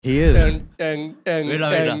He is. Tongue tongue Wait,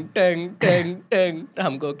 टंग टंग टंग टंग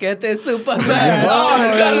हमको कहते Superman और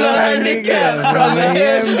कर लो handicap from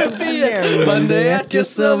AM to PM Monday at your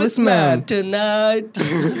service man tonight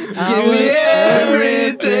give me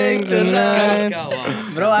everything tonight क्या हुआ?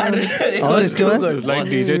 bro it और was इसके too बाद? good. It's like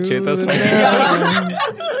DJ Chetas.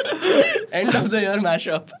 End of the year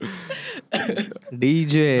mashup.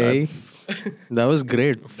 DJ. That was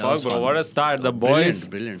great. Fuck, bro. What a start. The boys.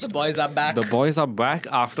 Brilliant. The boys are back. The boys are back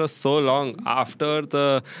after so long. After the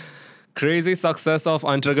crazy success of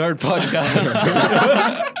Untriggered podcast.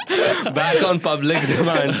 Back on public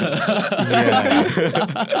demand.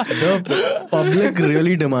 The public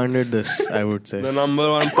really demanded this, I would say. The number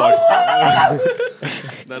one pod.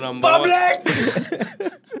 The number Public!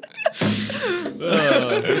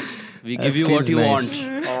 We That give you what feels you nice.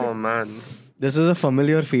 want. one. Oh, man. This is a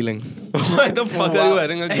familiar feeling. Why the fuck are you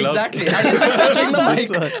wearing a glove? Exactly. And he's touching the mic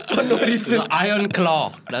for no reason. The Iron Claw.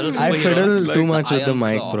 That was I superhero. fiddle Like too much with the Iron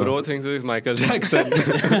mic, Claw. bro. Bro thinks he's Michael Jackson.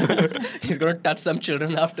 He's gonna touch some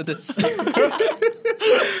children after this.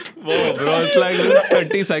 Whoa, bro, it's like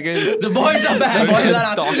 30 seconds. The boys are back. The boys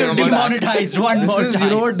are Talking absolutely about- Demonetized one This more is, time. you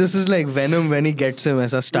know what? This is like Venom when he gets him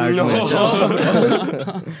as a start. No. match.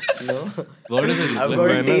 What is it? I've got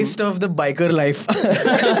a Venom. taste of the biker life.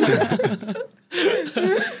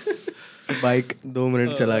 Bike 2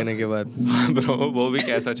 minute चलाने के बाद Bro, वो भी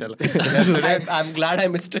कैसा चला? I'm glad I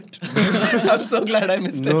missed it. I'm so glad I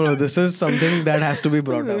missed it. no, this is something that has to be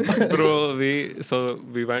brought up. Bro,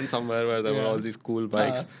 we went somewhere where there were all these cool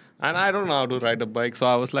bikes. And I don't know how to ride a bike, so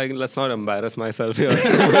I was like, let's not embarrass myself here.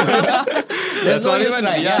 let's no not use even,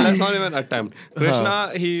 trying, yeah, yeah. let's not even attempt. Krishna,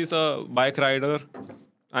 he's a bike rider.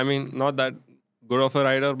 I mean, not that good of a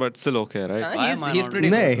rider, but still okay, right? Why am I He's not-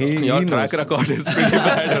 pretty No, good. he Your knows. track record is pretty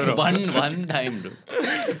bad, bro. One time, bro.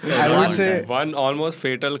 I would say One almost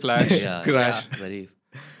fatal clash. Yeah, crash. yeah, very.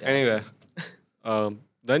 Anyway,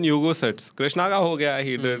 then Yugo sits. Krishna का हो गया,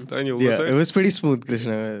 he did. Then Yugo yeah, sits. it was pretty smooth,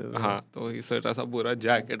 Krishna. हाँ, तो he said ऐसा पूरा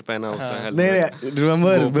jacket पहना उसने No, helmet.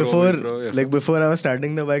 remember GoPro, before, bro, yes. like before I was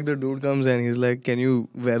starting the bike, the dude comes and he's like, "Can you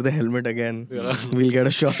wear the helmet again? We'll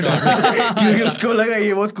get a shot." क्योंकि उसको लगा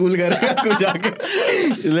ये बहुत cool करेगा कुछ आके.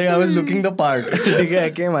 Like I was looking the part. ठीक है,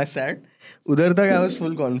 I came, I sat. उधर तक I was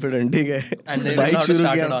full confident. ठीक है. And then you know how to शुरू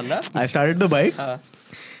start किया. it on, na? I started the bike.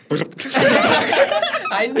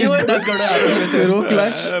 I knew it was gonna happen. फिर वो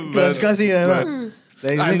clutch का scene है ना.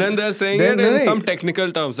 Like, he's And like- then they're saying then- it in नहीं, some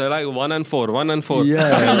technical terms. They're like 1 and 4, 1 and 4.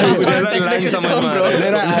 Yeah. मुझे ऐसा line समझ में आ रहा है.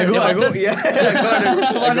 Then I go, must have- yeah, I got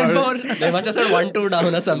it. 1 and 4. They must have said 1, 2 down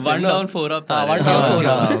or something. One no? down, 4 up. one down, 4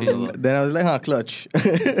 up. Then I was like, clutch.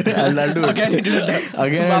 I'll do it. Again he did it.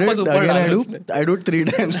 Again, वापस ऊपर I डाला do. उसने. I do it 3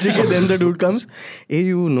 times. ठीक है, then the dude comes. Hey,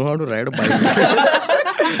 you know how to ride a bike?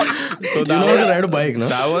 So You know how to ride a bike, no?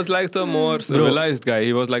 that was like the more civilized guy.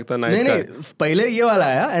 He was like the nice नहीं guy. नहीं पहले ये वाला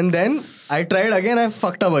आया and then I tried again. I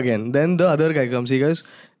fucked up again. Then the other guy comes. He goes,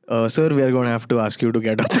 "Sir, we are going to have to ask you to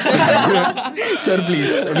get up." Sir,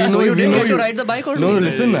 please. We So know you we didn't know get to you. ride the bike or No, no?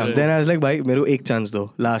 listen now. Then I was like, भाई मेरे को एक chance दो.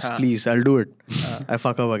 Last, please. I'll do it. I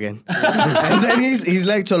fuck up again. And then he's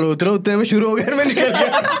like, चलो उतरो उतने में शुरू हो गया. मैं निकल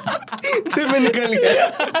गया. फिर मैं निकल गया.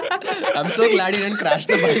 I'm so glad he didn't crash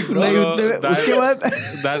the bike, bro. नहीं Bro, उतने में that- उसके बाद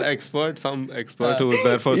That expert, some expert who was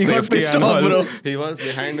there for He got safety pissed and off, all, bro. he was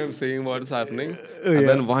behind him seeing what's happening. yeah. And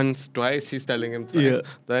then once, twice, he's telling him twice.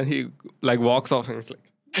 Yeah. Then he like walks off and he's like,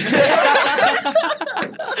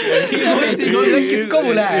 He goes like, किसको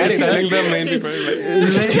बुलाया यार he's इधर? telling the main people like,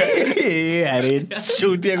 अरे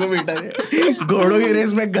चूतिया को बेटा दे घोड़ों की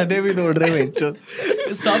रेस में गधे भी दौड़ रहे हैं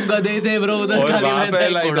सब गधे थे bro उधर और खाली वहाँ मैं पे था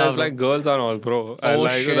एक like घोड़ा, there's bro. like girls and all, bro. And Oh,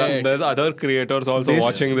 like shit. there's other creators also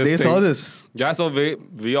watching this they thing. saw this Yeah, so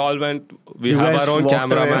we all went. We You have guys our own walked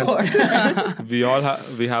cameraman.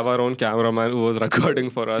 we have our own cameraman who was recording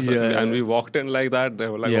for us, Yeah. and we walked in like that. They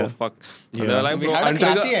were like, Yeah. "Oh fuck!" And Yeah. they were like, We "Bro, had a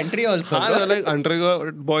Untrigger-" classy entry also, हाँ, bro. they were like,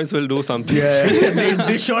 "Untrigger boys will do something." yeah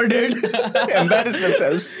they sure did embarrass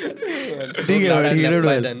themselves ठीक है glad I but he left did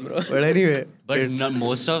by well then, bro. but anyway But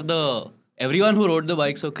most of the everyone who rode the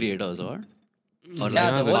bikes were creators, or Yeah,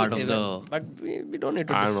 like the part whole- of the. But we don't need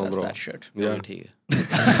to I don't know, discuss bro. that shit. Yeah, ठीक है.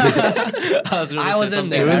 I was, I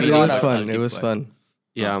wasn't there. it was, Yeah, it was I'll fun keep it was quiet. fun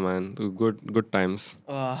yeah, man. Good times.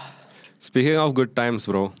 Uh, Speaking of good times,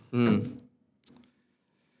 bro, Hmm.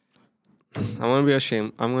 I'm gonna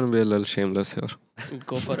be a little shameless here.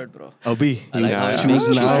 go for it, bro. अभी I like Yeah, how yeah. you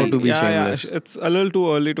choose now to be yeah, shameless yeah. It's a little too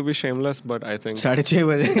early to be shameless, but I think 6:30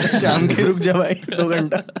 बजे शाम के रुक जा भाई 2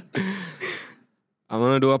 घंटा I'm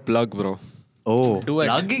gonna do a plug, bro. oh Do it.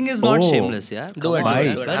 Plugging is not Oh. shameless, yeah. Do it. Bye.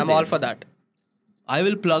 Do it. I'm all for that. I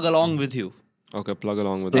will plug along with you. Okay, plug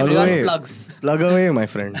along with Plug that. Everyone away. plugs. Plug away, my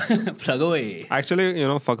friend. Plug away.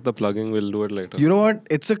 Actually, fuck the plugging. We'll do it later. You know what?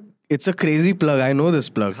 It's a crazy plug. I know this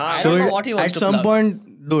plug. I don't know what he wants at to some plug.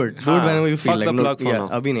 point, do it. Do it whenever you feel Fuck like. the plug for now.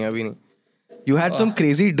 Abhi nahi. You had some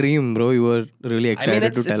crazy dream, bro. You were really I excited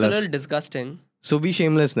mean, it's to a tell us. little disgusting. So be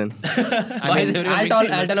shameless then. I mean, I'll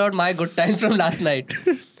tell about my good times from last night.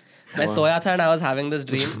 मैं सोया था and I was having this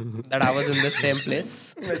dream that I was in this same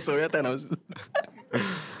place. मैं सोया था ना.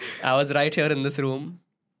 I was right here in this room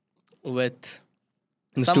with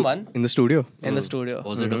In the someone in the studio. in the studio.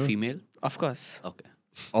 Was it a female? Of course. Okay.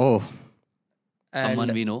 Oh. And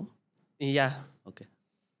Someone we know? Yeah. Okay.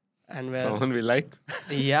 And we're Someone we like.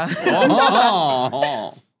 yeah.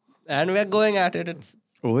 And we're going at it. It's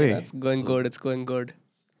going good. It's going good.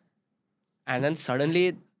 And then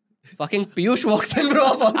suddenly, fucking Piyush walks in, bro,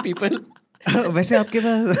 of all people. वैसे आपके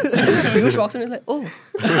पास Piyush walks in and is like, oh.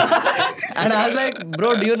 And I was like,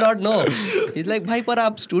 bro, do you not know? He's like, bhai, par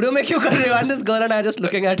aap studio mein kyun kar rahe ho? And this girl and I just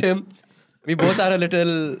looking at him. We both are a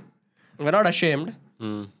little, we're not ashamed.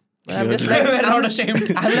 But I'm just like, We're not ashamed.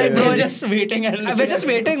 I'm like, bro, We're just waiting and we're just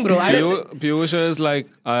waiting, bro. And it's, Piyush is like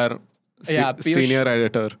our Yeah, Piyush. senior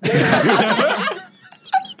editor.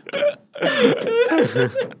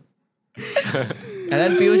 and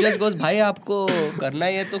then Piyush just goes, bhai, aapko karna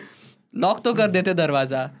hai to lock to kar dete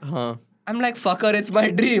darwaza. हाँ. I'm like, fucker, it's my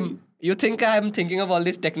dream. You think I'm thinking of all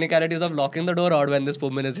these technicalities of locking the door out when this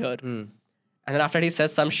woman is here. And then after he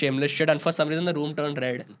says some shameless shit, and for some reason the room turned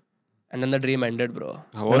red. And then the dream ended, bro.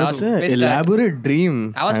 What I is was It's an pissed at- elaborate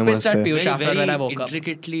dream. I was must pissed at say. Piyush after when I woke up.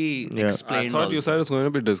 intricately Yeah. I explained. thought you also. said it's going to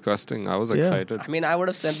be disgusting. I was Yeah. excited. I mean, I would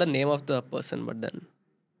have said the name of the person, but then.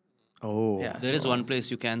 Oh. Yeah. There is one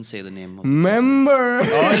place you can say the name of. Member.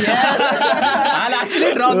 Oh, yes! I'll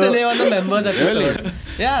actually drop the name on the members episode.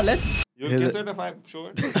 Yeah, let's You'll kiss it if I show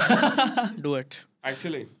it? do it.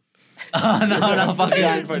 Actually. no,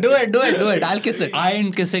 fucking. Do it. I'll kiss it. I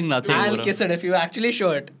ain't kissing nothing. I'll bro. kiss it if you actually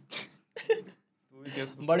show it.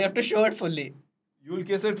 But you have to show it fully. You'll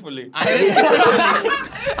kiss it fully.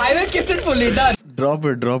 I will kiss it fully. Done. Drop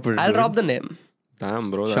it. I'll drop the name.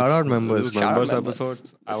 Damn, bro. Shout out members. Shout out Members members.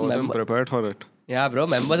 episodes. I It's wasn't member- prepared for it. Yeah, bro.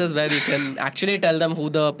 Members is where you can actually tell them who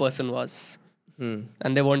the person was,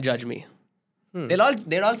 and they won't judge me. They'll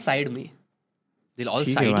all side me. They'll all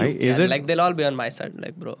ठीक side है भाई. you. Is Yeah, it? like they'll all be on my side,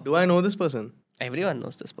 like bro. Do I know this person? Everyone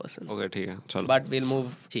knows this person. Okay, ठीक है. चलो. But we'll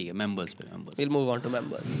move ठीक है, members पे members. We'll move on to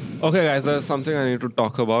members. Okay, guys, there's something I need to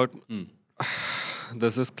talk about. Hmm.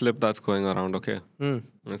 There's this clip that's going around, okay? Hmm.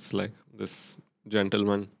 It's like this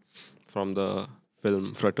gentleman from the film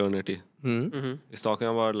Fraternity. He's talking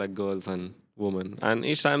about like girls and women. And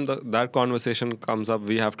each time that conversation comes up,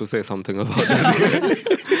 we have to say something about it.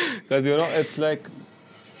 Because, it's like,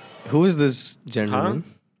 Who is this gentleman?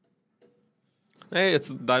 hey, it's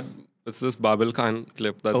this Babil Khan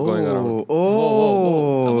clip that's going around.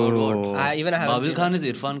 About what? Even I haven't Babil seen Khan it.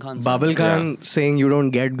 is Irfan Khan's Babil Khan saying you don't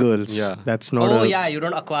get girls. Yeah. That's not Oh a... yeah, you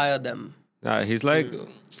don't acquire them. Yeah, he's like,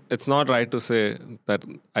 it's not right to say that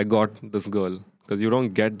I got this girl because you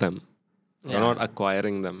don't get them. You're not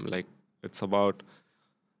acquiring them. Like, it's about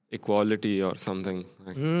equality or something.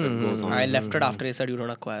 Like, it goes on. I left it after he said you don't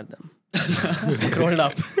acquire them. Scrolled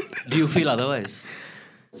up. Do you feel otherwise?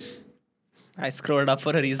 I scrolled up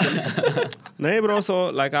for a reason. Nahin, bro. So,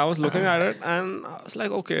 like, I was looking at it and I was like,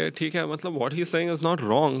 okay, theek hai. Matlab, what he's saying is not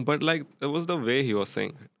wrong, but like, it was the way he was saying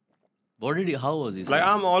it. What did he? How was he? Like, saying?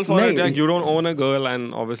 I'm all for Nahin. it. Like, you don't own a girl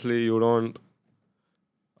and obviously you don't,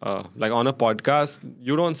 like, on a podcast,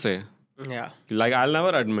 you don't say. yeah. Like, I'll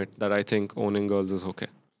never admit that I think owning girls is okay.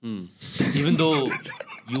 Even though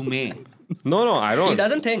you may. No, I don't. He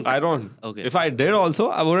doesn't think. I don't. Okay. If I did also,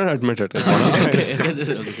 I wouldn't admit it. is what I'm trying to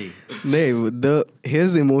say. Okay. No,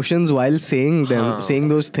 his emotions while saying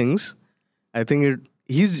those things, I think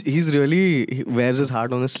he's really, he wears his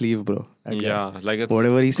heart on his sleeve, bro. That guy. Yeah, like it's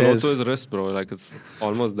Whatever he close says. to his wrist, bro. Like it's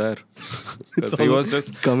almost there. It's 'Cause he was almost- just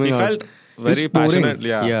it's coming he out. felt very He's pouring. passionate.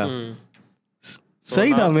 Yeah. Yeah. So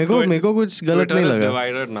सही now था मेरे को कुछ गलत Twitter नहीं is लगा.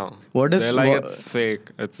 divided now. What is- They're like what- it's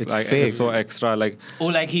fake. It's like fake. it's so extra. Like Oh,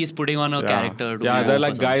 like he's putting on a character. To yeah, be they're woke or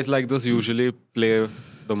like something. guys like this usually play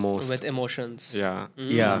the most. With emotions. Yeah.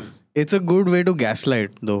 Yeah. It's a good way to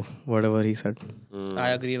gaslight though, whatever he said. I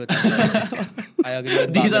agree with that. I agree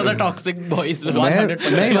with These are Babil. the toxic boys. bro. 100%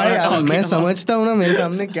 नहीं भाई talking मैं about- समझता हूँ ना मेरे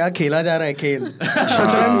सामने क्या खेला जा रहा है खेल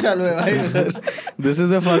शतरंज चालू है भाई this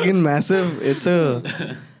is a fucking massive it's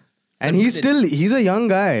a and he's a young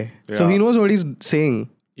guy so Yeah. he knows what he's saying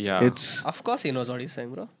Yeah. it's Of course he knows what he's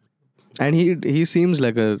saying, bro. and he seems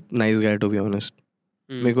like a nice guy to be honest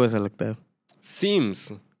मेरे को ऐसा लगता है Seems.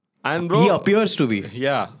 And bro, he appears to be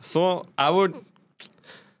yeah. So I would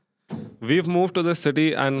we've moved to this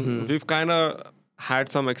city and we've kind of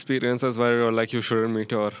had some experiences where you're like, you shouldn't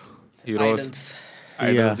meet your heroes. Idols.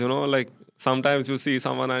 Yeah. You know, like sometimes you see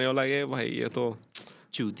someone and you're like, hey, bhai, ye to...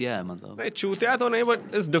 चूतिया है मतलब. Nahi, chutiya to nahi, but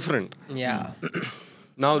it's different. Yeah.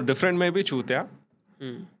 Now, different may be chutiya.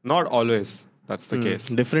 Not always. That's the case.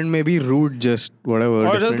 Different maybe rude, just whatever.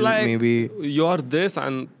 Or Different just like, maybe. you're this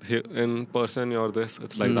and in person you're this.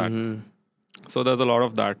 It's like that. So there's a lot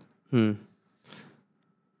of that. Hmm.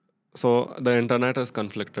 So the internet is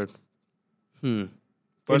conflicted. Hmm.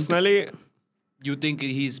 Personally, You think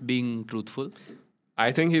he's being truthful?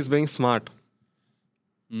 I think he's being smart.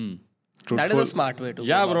 Hmm. That is Truthful. a smart way to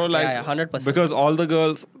Yeah, go bro. about it. Like, yeah, 100%. because all the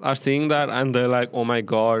girls are seeing that and they're like, oh my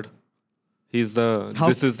god, this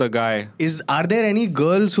is the guy. Are there any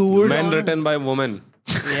girls who would? Men written by women.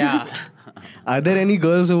 yeah. Are there any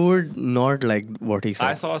girls who would not like what he said?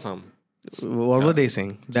 I saw some. What were they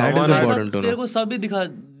saying? That is Someone- important to तेरे know. को सब भी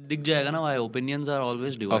दिख जाएगा ना. Why opinions are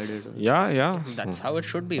always divided. Yeah. That's how it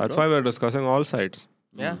should be, That's bro. why we're discussing all sides.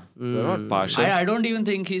 Yeah. We're not partial. I don't even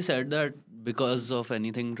think he said that because of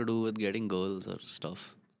anything to do with getting girls or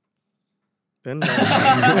stuff. Then,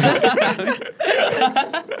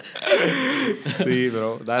 See,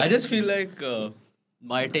 bro. That's I just feel like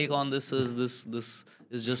my take on this is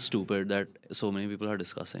is just stupid that so many people are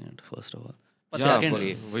discussing it. First of all, but yeah,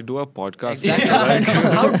 secondly, but we do a podcast. Exactly.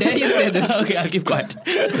 How dare you say this? okay, I'll keep quiet.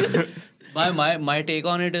 my take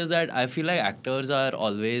on it is that I feel like actors are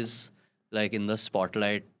always like in the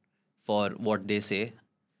spotlight for what they say,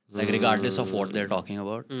 like regardless of what they're talking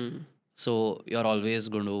about. So you're always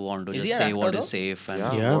going to want to Is he just an say what actor is safe. And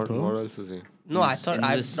Yeah, what, bro. what else is he? No, I He's thought in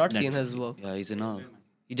I've this not seen Netflix. his work. Yeah, he's in a.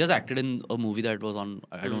 He just acted in a movie that was on.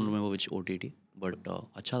 I don't remember which OTT, but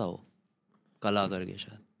अच्छा था वो. कला करके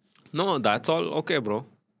शायद. No, that's all okay, bro.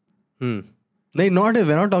 we're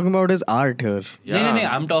not talking about his art here. No.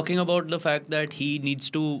 I'm talking about the fact that he needs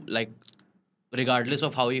to, like, regardless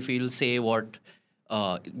of how he feels, say what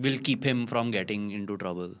will keep him from getting into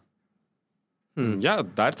trouble. Yeah,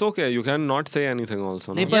 that's okay. You can not say anything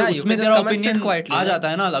also. नहीं No? पर Yeah, you उसमें can just तेरा come and sit opinion quietly, आ ना? जाता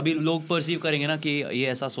है ना. अभी लोग परसीव करेंगे ना कि ये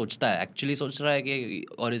ऐसा सोचता है, एक्चुअली सोच रहा है कि,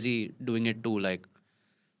 or is he doing it to like.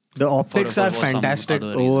 The optics for are some fantastic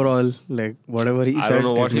other reason. overall. Like whatever he I said. don't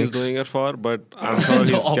know what it he's makes- doing it for, but I'm sure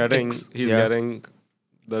The he's Yeah. getting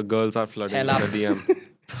the girls are flooding Hell with up. the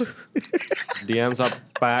DM. DMs are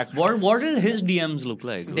packed. What did his DMs look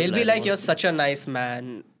like? They'll be like, "You're such a nice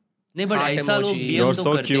man. नहीं but heart ऐसा लोग emoji. DM You're तो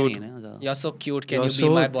so करते cute. नहीं है ना. You're so cute. Can You're you so,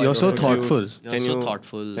 be my boy?" you're so You're so thoughtful. You're Can so you-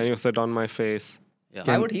 thoughtful. Can you sit on my face? Yeah.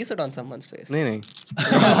 Why would he sit on someone's face? नहीं.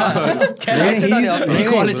 Can I sit on your face?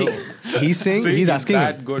 Equality. He's saying See, he's asking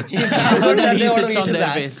that him. good. He's that good that He they want sits to on eat his their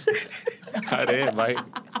ass. face. Arey, bhai.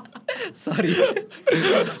 Sorry.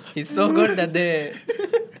 He's so good that they.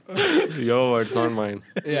 Your words, not mine.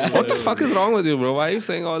 Yeah. What the fuck is wrong with you, bro? Why are you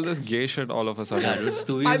saying all this gay shit all of a Yeah, sudden? dude,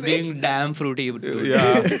 Stu is being damn fruity. Dude.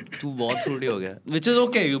 Yeah. तू बहुत fruity हो गया. Which is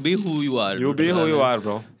okay. You be who you are. You dude. be who you are,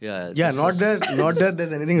 bro. Yeah. Yeah, not that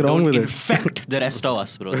there's anything wrong Don't with it. infect the rest of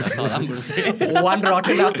us, bro. That's all I'm gonna say. One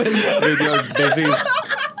rotten apple. With your disease.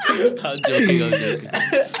 I'm joking.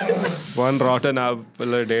 One rotten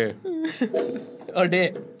apple a day. A day.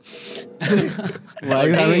 Why are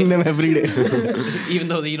you having them every day? Even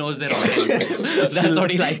though he knows they're wrong. That's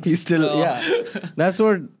what he likes. He's still That's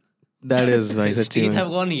what that is. Why His teeth have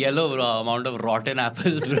gone yellow, bro. Amount of rotten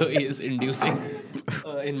apples, bro. He is inducing.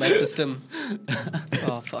 In my system.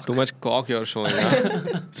 Oh fuck. Too much cock you're showing,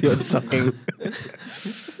 huh? You're sucking.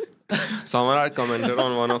 Someone had commented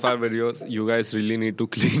on one of our videos, you guys really need to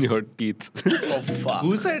clean your teeth. Oh fuck.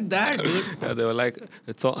 Who said that, dude? Yeah, they were like,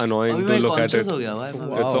 it's so annoying अभी to मैं look at conscious it. हो गया. Why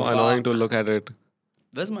am I- It's so annoying to look at it.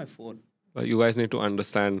 Where's my phone? Like, you guys need to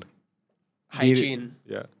understand. Hygiene.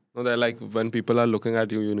 Yeah. No, they're like, when people are looking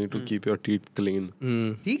at you, you need to keep your teeth clean.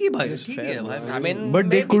 ठीक है भाई. ठीक है भाई. I mean, But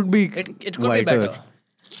they maybe could be It could whiter. be better.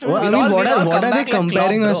 Well, I We'll mean, all what are come they back like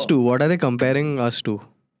comparing clock, us bro. to? What are they comparing us to?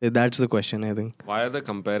 That's the question, I think. Why are they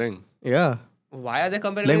comparing? Yeah. Why are they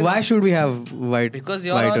comparing? Like, with- why should we have Because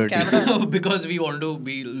you're whiter on teeth? camera. Because we want to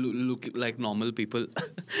be look like normal people.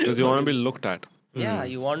 Because you want to be looked at. Yeah,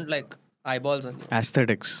 you want like eyeballs on you.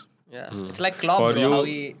 Aesthetics. Yeah, it's like Klopp, For bro. you, How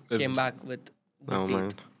he it's- came back with good Oh, teeth.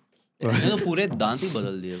 man. उसने तो पूरे दांत ही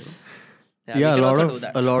बदल दिए, bro. Yeah, we Yeah, can a also lot do of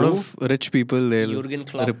that. a lot of rich people they'll Jurgen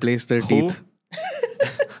Klopp. replace their Who? teeth.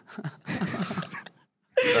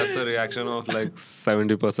 That's the reaction of like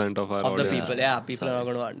 70% of our Of the audience. people, yeah, people are not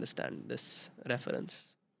going to understand this reference.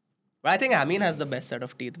 But I think Amin has the best set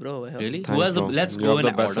of teeth, bro. over here. Really? Thanks, Who has the? bro. Let's You go have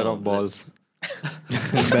in the best set order. of balls.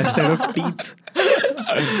 Best set of teeth.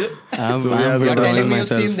 I'm So we have You're withdrawing telling me you've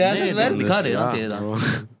myself. seen theirs as well? दिखा दे ना Yeah, तेरे दांत.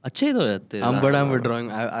 bro. अच्छे ही तो रहते हैं. But I'm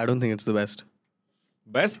withdrawing. I don't think it's the best.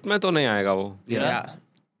 Best में तो नहीं आएगा वो. Yeah.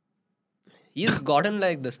 He's gotten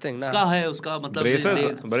like this thing, उसका na. है उसका मतलब Braces,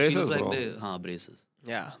 they- braces, feels like bro. they- हाँ braces.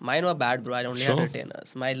 Yeah, mine were bad, bro. I only had Sure.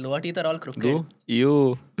 retainers. My lower teeth are all crooked. Do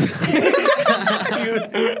you?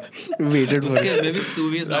 Waited for उसके it. maybe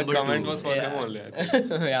Stuvie's That number comment 2. was for him only. I think.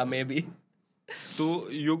 Yeah, maybe.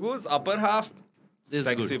 Yugo's upper half Is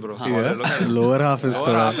sexy, good. bro. हाँ. Solid. Look at it. Lower half is Lower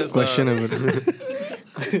थोड़ा half is, questionable.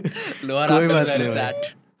 Lower कोई half is बात where नहीं it's भाई.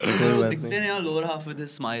 at. कोई बात दिखते नहीं. हैं यार lower half with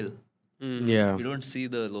his smile. Yeah. You don't see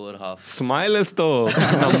the lower half. Smile is तो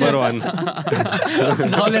number one.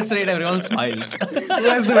 Now let's rate everyone's smiles. Who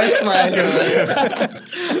has the best smile?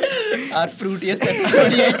 Our fruitiest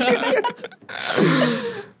episode yet.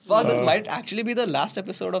 Wow, this might actually be the last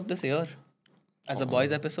episode of this year. As a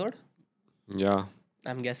boys episode? Yeah.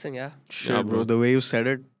 I'm guessing, yeah. Shit, Yeah, bro. bro. The way you said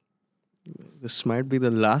it, this might be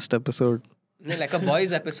the last episode. No, like a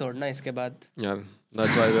boys episode, na, iske baad. Yeah.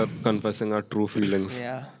 That's why we're confessing our true feelings.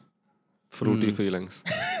 Yeah. Fruity feelings.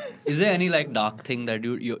 Is there any like dark thing that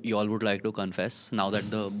you all would like to confess now that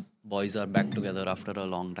the boys are back together after a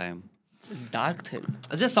long time? Dark thing.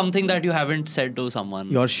 Just something that you haven't said to someone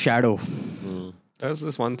Your shadow. There's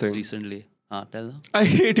this one thing. recently. Tell them. I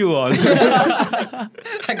hate you all.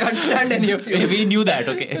 I can't stand any of you. We knew that,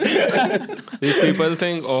 okay. These people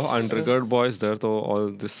think, oh, untriggered boys, they're to all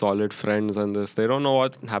this solid friends and this. They don't know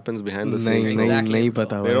what happens behind the scenes. नहीं bro. नहीं Exactly, नहीं bro.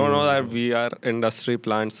 पता They भाई. don't know that we are industry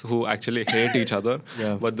plants who actually hate each other.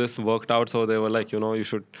 Yeah. But this worked out, so they were like, you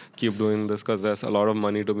should keep doing this because there's a lot of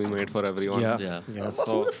money to be made for everyone. Yeah. Yeah. Yeah.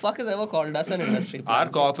 Who the fuck has ever called us an industry? Our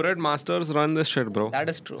plant? corporate masters run this shit, bro. That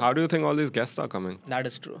is true. How do you think all these guests are coming? That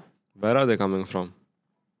is true. Where are they coming from?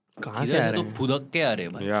 कहाँ से इधर आ से रहे तो हैं? फुदक के आ रहे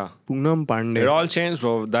हैं भाई. Yeah. Poonam Pandey. It all changed,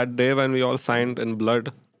 bro. That day when we all signed in blood.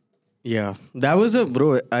 Yeah. That was a bro.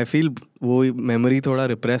 I feel वो memory थोड़ा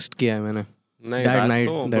repressed किया है मैंने. Nahin, That night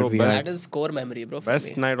तो, that bro, we best, had. That is core memory, bro. For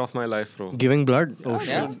best me. night of my life, bro. Giving blood. Oh Yeah.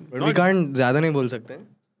 shit. But we can't ज़्यादा नहीं बोल सकते.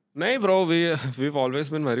 Nahin, bro. We've always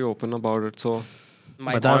been very open about it. So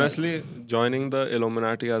My Bata- honestly, joining the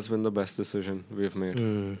Illuminati has been the best decision we've made.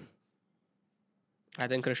 I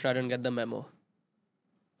think Krishna didn't get the memo.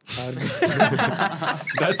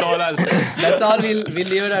 That's all I'll say. That's all. We'll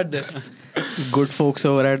leave it at this. Good folks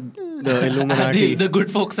over at the Illuminati. The good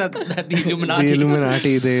folks at the Illuminati. The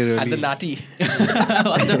Illuminati. They really. At the Nati.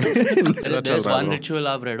 There's right, one bro. ritual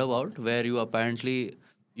I've read about where you apparently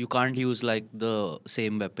you can't use like the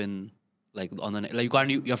same weapon like on the like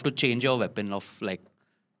you have to change your weapon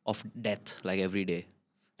of death like every day.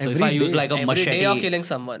 So if Every I use day? like a Every machete, day you're killing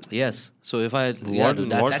someone. yes. So if I What- dude,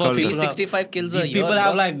 that's what That's for culture? people have- 365 kills a These year. people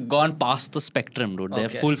have bro. like gone past the spectrum, dude. They're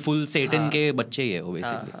Okay. full Satan के बच्चे ही है वो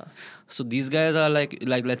basically. So these guys are like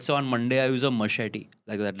let's say on Monday I use a machete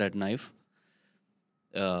like that knife.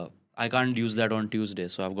 I can't use that on Tuesday,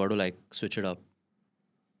 so I've got to like switch it up.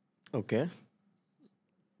 Okay.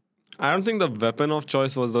 I don't think the weapon of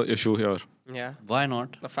choice was the issue here. Yeah. Why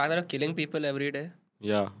not? The fact that you're killing people every day.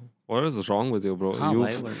 Yeah. What is wrong with you, bro? Haan,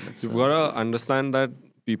 bhai, You've, but that's, you've got to understand that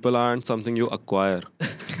people aren't something you acquire.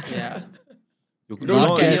 Yeah. You don't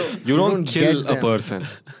don't, get- you don't don't kill get a them. person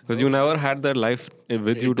because you never had their life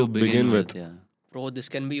with you to begin with. yeah. Bro, this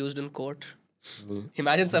can be used in court. Mm.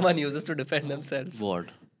 Imagine someone uses to defend themselves. What?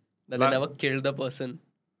 That they never killed the person.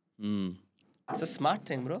 Mm. It's a smart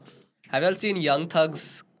thing, bro. Have you all seen Young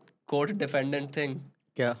Thug's court defendant thing?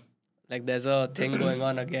 क्या? Like there's a thing going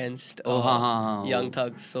on against हाँ. Young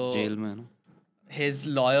Thugs. So Jail में ना. his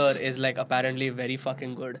lawyer is like apparently very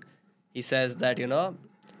fucking good. He says that,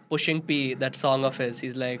 Pushing P, that song of his,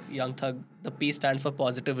 he's like, Young Thug, the P stands for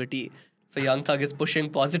positivity. So Young Thug is pushing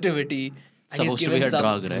positivity. And he's Supposed to given be a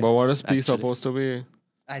drug, right? But what is P Actually. supposed to be?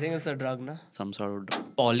 I think it's a drug, na? Some sort of drug.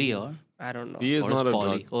 Poly or? I don't know. P is What is not a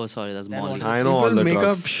poly? drug. Oh, sorry, that's Then Molly. what I know all People the make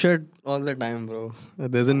drugs. up shit all the time, bro.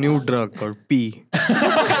 There's a new drug called P.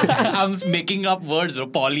 I'm making up words, bro.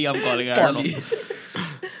 Poly, I'm calling it. I don't Poly. know.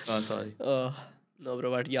 Oh, sorry. No,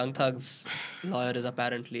 bro, but Young Thug's lawyer is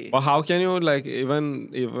apparently... But how can you like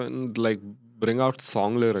even like bring out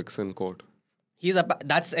song lyrics in court?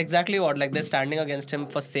 That's exactly what, like they're standing against him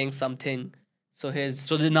for saying something. So his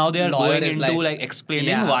So now they are lawyer going is into like explaining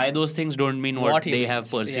Yeah. why those things don't mean what, What he they means, have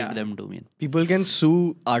perceived yeah. them to mean. People can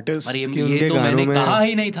sue artists अरे कि ये उनके तो गानों मैंने में कहा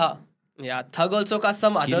ही नहीं था. Yeah, Thug also got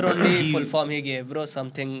some other only full form he gave, bro.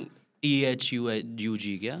 Something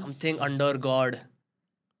THUG क्या? something under God.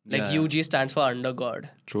 Like Yeah. UG stands for under God.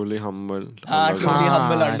 Truly humble. Truly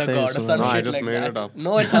humble under ऐसा ही God or सुना. some No, I shit just like made that. it up.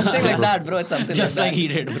 No, it's something like that, bro. It's something Just like like he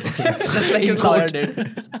did, bro. that. Just like his lawyer did.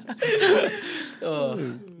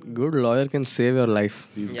 good lawyer can save your life.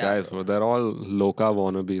 These Yeah. guys, bro, they're all loca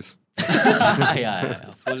wannabes. Yeah.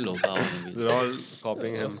 Full Loka wannabe. They're all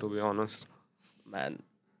copying him, to be honest. Man.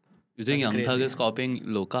 You think That's Young Thug crazy. is copying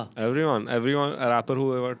Loka? Everyone, a rapper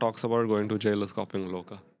who ever talks about going to jail is copying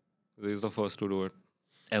Loka. He's the first to do it.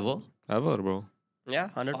 Ever? Ever, bro. Yeah,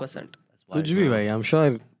 100%. That's wild. Kuch bhi bhai. I'm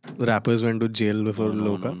sure rappers went to jail before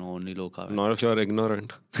Loka. No, only Loka. Not if you're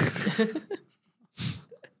ignorant.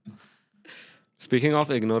 Speaking of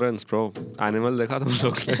ignorance, bro. Animal dekha tum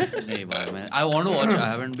log ne? Hey, man. I want to watch. I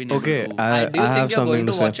haven't been Okay, able to. I Do you have think you're something going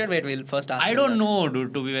to to say. watch it? Wait, we'll first ask I him don't that. know,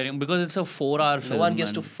 dude, to be very... Because it's a 4-hour film. No one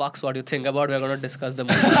gives to and- fucks what you think about. We're going to discuss the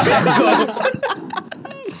movie. Let's go.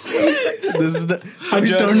 This is the have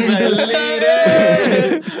you turned into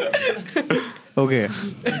okay.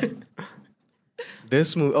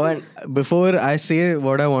 This movie. Oh, and before I say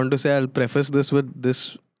what I want to say, I'll preface this with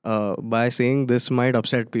this by saying this might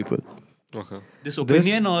upset people. Okay. This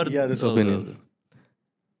opinion or... this Oh, opinion. okay.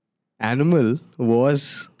 Animal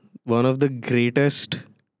was one of the greatest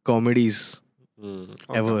comedies Okay.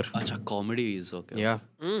 ever. Acha, comedy is okay. Yeah,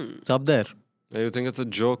 it's up there. You think it's a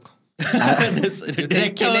joke? This You think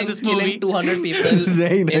director of this movie... killing 200 people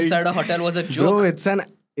Right. inside a hotel was a Bro, joke?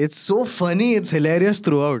 it's so funny. It's hilarious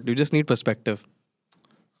throughout. You just need perspective.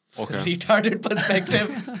 Okay. Retarded perspective.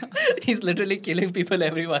 He's literally killing people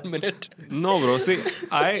every 1 minute. No, bro. See,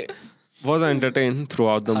 I was entertained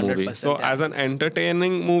throughout the movie. 100%, So, yeah. as an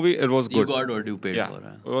entertaining movie, it was You good. got what you paid Yeah, for.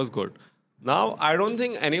 it was good. Now, I don't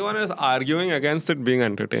think anyone is arguing against it being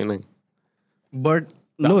entertaining. But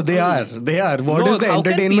no, they are. They are. What No, is the how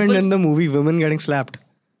can entertainment people in the movie? Women getting slapped.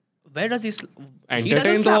 Where does he...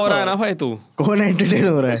 Entertain तो हो रहा है ना भाई तू? कौन entertain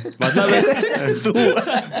हो रहा है?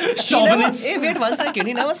 Hey, wait 1 second.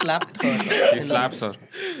 He never slapped her. He slaps her.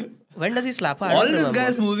 When does he slap her? I All don't this remember.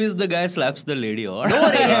 guy's movies, the guy slaps the lady. Or No,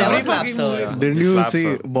 he never Every slaps fucking her. movie. Didn't He you slaps see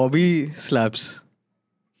her. Bobby slaps?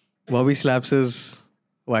 Bobby slaps his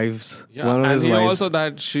wives. Yeah, One of and his he wives. also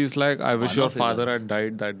that she's like, I wish One your of his father wives. had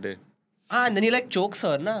died that day. Ah, and then he like chokes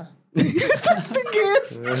her, na? That's the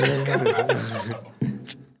case.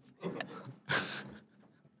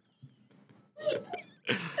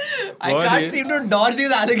 I What can't is- seem to dodge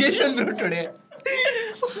these allegations, bro, today.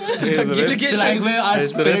 His wrist- It's like where our his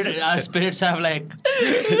spirits have like...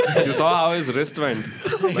 You saw how his wrist went.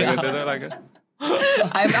 Like it did it like a-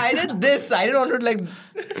 I did this. I didn't want to like...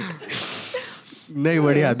 No,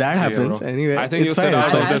 but yeah, that Yeah, happens. bro. Anyway, I think it's you said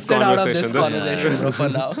fine. It's out of fine. I'll this sit out of this conversation. conversation bro, for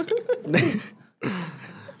now.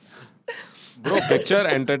 Bro, picture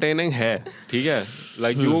entertaining hai. ठीक है?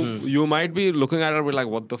 Like you might be looking at it with like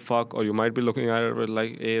what the fuck, or you might be looking at it with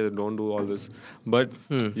like, hey, don't do all this. But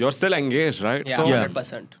you're still engaged, right? Yeah, So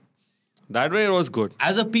 100%. that way it was good.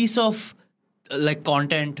 As a piece of like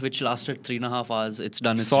content which lasted 3.5 hours, it's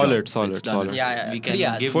done its Solid, job. solid, It's done solid. its Yeah, job. yeah, We 3 can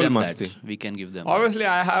hours. give Full them masti. that. We can give them Obviously,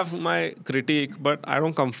 I have my critique, but I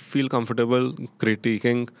don't feel comfortable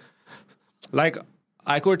critiquing. Like,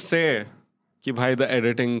 I could say, ki bhai, the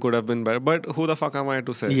editing could have been better, but who the fuck am I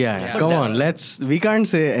to say? Yeah, come on. We can't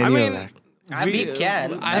say any I mean, of that. We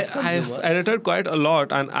can. As I've consumers. edited quite a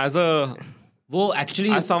lot, and वो actually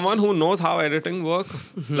as someone who knows how editing works,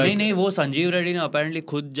 नहीं नहीं वो संजीव रेड्डी ने apparently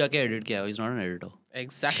खुद जाके edit किया. He's not an editor.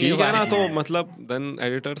 Exactly. ठीक है ना, why. तो मतलब then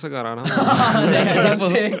editor से कराना. That's what I'm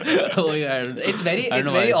saying. Oh yeah. It's very, I don't it's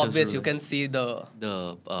know why very it's so obvious. true. You can see the The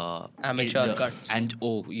Amateur cuts. And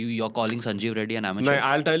you're calling Sanjeev Reddy an amateur. No,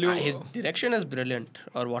 I'll tell you. his direction is brilliant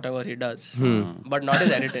or whatever he does, but not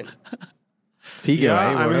his editing. ठीक है Yeah,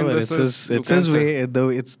 भाई, I mean, whatever. this It's is- you can his say.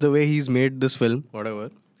 way. It's the way he's made this film. Whatever.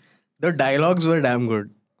 The dialogues were damn good.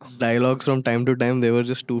 Dialogues from time to time, they were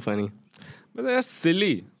just too funny. But they're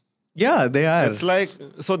silly. Yeah, they are. It's like,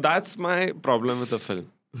 so that's my problem with the film.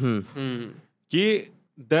 Ki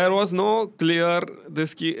there was no clear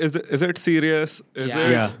this ki is it serious?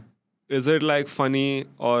 Yeah. Is it like funny,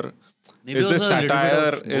 or Maybe is this also a little bit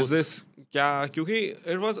satire? of Is both. this kya? Kyunki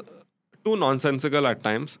it was too nonsensical at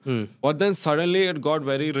times. But then suddenly it got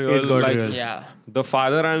very real. It got like real. Yeah. the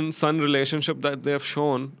father and son relationship that they have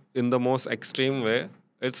shown in the most extreme way,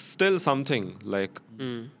 it's still something like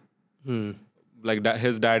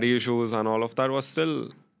his daddy issues and all of that was still.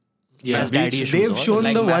 Yeah, Has daddy issues they've or? shown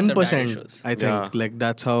Like the massive 1%. daddy issues. I think Yeah. like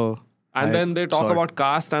that's how. And I then they talk saw it. about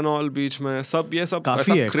caste and all बीच में सब ये सब काफी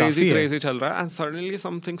ऐसा है, crazy काफी है. crazy चल रहा है, and suddenly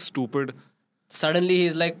something stupid. Suddenly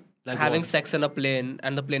he's like having what? sex in a plane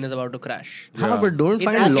and the plane is about to crash. Yeah, but don't It's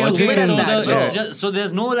find as logic stupid in as that, that. bro. it's just, so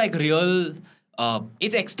there's no like real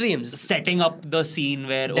It's extremes. setting up the scene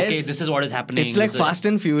where okay, There's- this is what is happening. It's like This is- Fast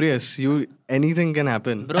and Furious. Anything can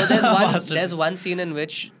happen. Bro, there's one scene in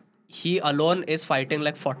which he alone is fighting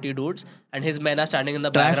like 40 dudes, and his men are standing in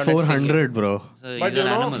the Track background. and singing. 400, bro. So But he's you an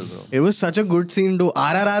know- animal, bro. It was such a good scene too.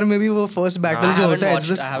 RRR में भी वो first battle I जो haven't होता है,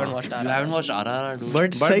 watched. it's I just, haven't watched. You haven't watched RRR, dude.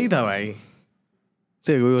 but सही था भाई.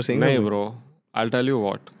 Say, you were saying No, something? bro. I'll tell you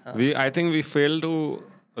what. I think we failed to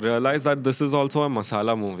realize that this is also a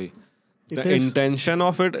masala movie. The is. intention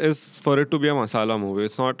of it is for it to be a masala movie.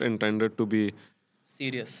 It's not intended to be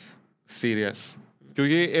Serious. serious.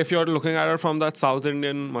 Because if you're looking at it from that South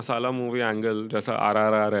Indian masala movie angle, जैसा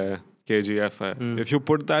RRR है, KGF है, if you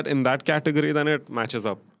put that in that category, then it matches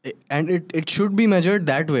up. And it should be measured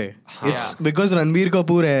that way. It's because Ranbir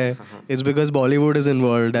Kapoor है. It's because Bollywood is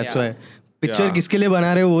involved. That's why. Picture Yeah. किसके लिए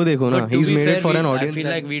बना रहे हो वो देखो ना. But to He's be made fair, it for an I audience. feel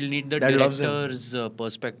that- like we'll need the that loves him. director's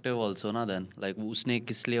perspective also, na. Then, like, उसने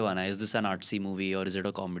किस लिए बना? Is this an artsy movie or is it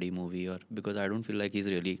a comedy movie? Or because I don't feel like he's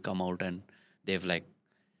really come out and they've like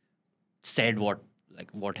said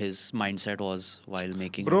what his mindset was while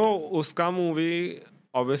making Bro, it. uska movie,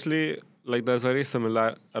 obviously, like there's a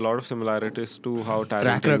lot of similarities to how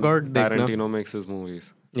Track record देखना. Tarantino makes his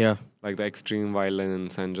movies. Yeah. Like the extreme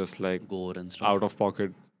violence and just like Gore and stuff. out of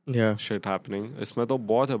pocket Yeah. shit happening. इसमें तो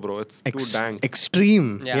बहुत है, bro. It's too dang. Extreme.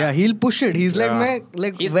 Yeah. Yeah. He'll push it. He's like, Yeah.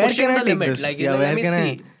 like He's where pushing can I the take limit. this? Like, Yeah, let where me can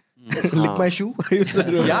see. I lick my shoe?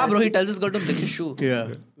 Yeah, bro. He tells his girl to lick his shoe. Yeah.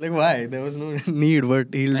 Like why? There was no need,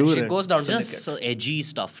 but he'll do And she that. goes down to lick Just it. edgy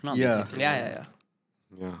stuff, na. Yeah. Basically. Yeah.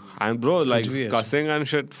 Yeah. And bro, like भी है cussing and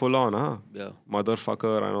shit full on, huh? Yeah.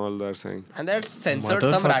 Motherfucker and all they're saying. And that's censored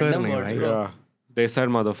some Motherfucker random नहीं words, भाई. bro. Yeah. They said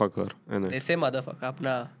motherfucker in They it. say motherfucker.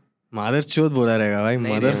 अपना Mother चोद बोला रहेगा भाई.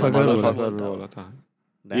 नहीं, Motherfucker बोला. motherfucker. भी बोला था.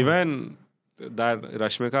 Even that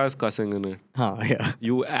Rashmika is cussing in it. हाँ, yeah.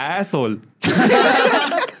 You asshole.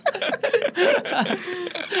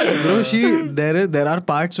 Bro, there are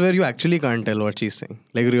parts where you actually can't tell what she's saying.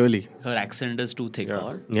 Like really. Her accent is too thick, Yeah.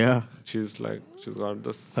 or? Yeah. She's got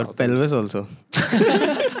this. Her pelvis also.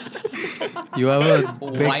 You have a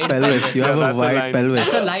big Wide pelvis. pelvis. You have Yeah, a that's a wide line. pelvis.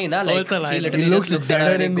 That's a line, huh? Like, it's a line. He He literally looks just looks at deader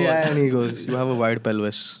her and in he the eye goes, and he goes, you have a wide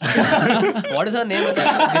pelvis. what is her name with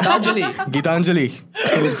that? Gitanjali.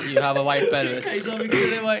 Gitanjali. You have a white pelvis.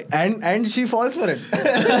 And she falls for it.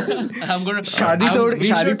 I'm gonna शादी तोड़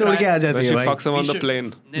के आ Then जाती she है भाई. fucks him on the should-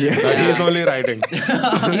 plane. Yeah. That he's only riding. He's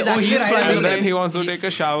actually riding And then he wants to take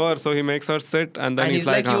a shower, so he makes her sit, and then and he's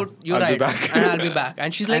like, you I'll be ride back. and I'll be back.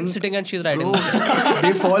 And she's like And sitting and she's riding.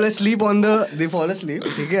 They fall asleep,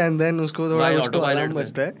 ठीक है, and then उसको थोड़ा By कुछ तो autopilot alarm में.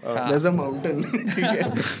 बजता है. There's a mountain, ठीक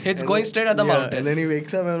है. It's going straight at the Yeah, mountain. and then he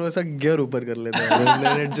wakes up and वो ऐसा gear ऊपर कर लेता है. And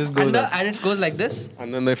then it just goes And, up. and it goes like this.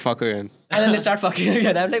 And then they fuck again. And then they start fucking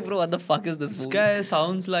again. I'm like, bro, what the fuck is this This movie? guy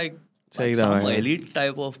sounds like सही था some भाई. elite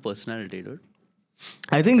type of personality, dude.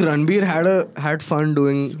 I think Ranbir had fun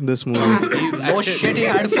doing this movie. Oh shit, he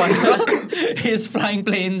had fun. He's flying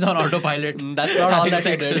planes on autopilot. That's not all that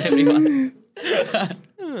he Having sex did. with everyone.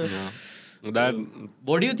 Yeah. That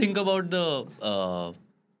What do you think about the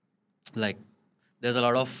like? There's a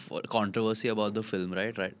lot of controversy about the film,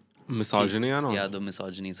 right? misogyny and all. Yeah, the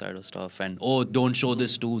misogyny side of stuff, and don't show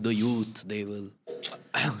this to the youth; they will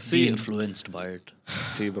be influenced by it.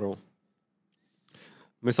 See, bro.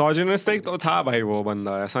 Misogynistic तो था भाई वो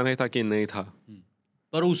बंदा, ऐसा नहीं था कि नहीं था.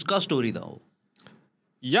 पर उसका story था वो.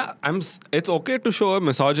 Yeah, it's okay to show a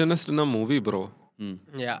misogynist in a movie, bro.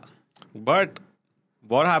 Yeah. But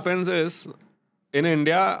what happens is, in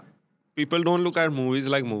India, people don't look at movies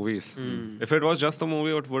like movies. If it was just a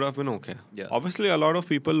movie, it would have been okay. Yeah. Obviously, a lot of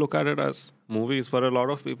people look at it as movies, but a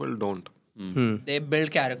lot of people don't. They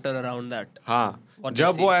build character around that. हाँ, What they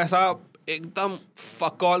जब see. वो ऐसा एकदम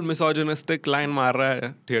fuck all misogynistic line मार रहा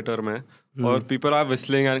है theatre में और people are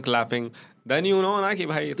whistling and clapping, then you know ना कि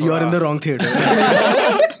भाई You're in the wrong theater.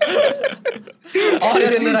 Or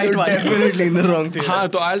you're in the right You're one. definitely in the wrong theater. हाँ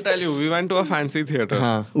तो I'll tell you, we went to a fancy theater.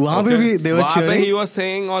 हाँ, वहाँ पे भी they were वहाँ पे cheering. he was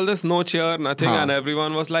saying all this no cheer, nothing, हाँ. and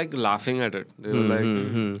everyone was like laughing at it. They were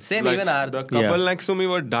like, Same like, even our. the couple Yeah. next to me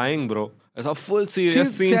were dying, bro. ऐसा full See,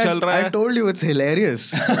 serious scene I- चल रहा I है. told you it's hilarious.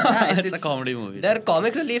 Yeah, It's a comedy movie. Their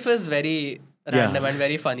comic relief is very random Yeah. and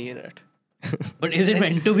very funny in it. But is it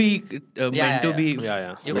meant to be meant to yeah. be?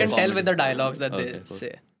 Yeah. You can tell with the dialogues that they Okay, cool.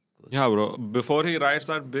 say. Yeah, bro. Before he writes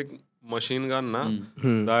that big machine gun, na,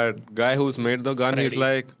 that guy who's made the gun, he's Freddy.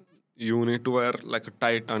 like, you need to wear like a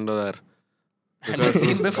tight underwear. And the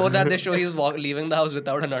scene before that, they show he's leaving the house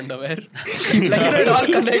without an underwear. Like, it all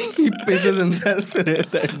connects. He pisses himself in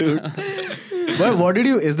it, that dude. But what did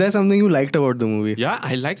you? Is there something you liked about the movie? Yeah,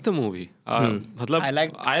 I liked the movie.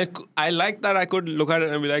 matlab, I liked that I could look at it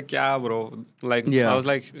and be like, yeah, bro. Like, Yeah. I was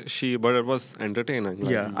like, but it was entertaining. Like,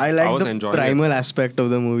 Yeah, I like was the enjoying primal aspect of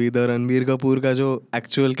the movie. The Ranbir Kapoor का जो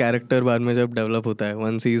actual character बाद में जब develop होता है,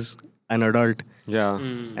 once he's an adult. Yeah.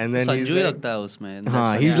 And then he's Sanju he like, लगता है उसमें. हाँ,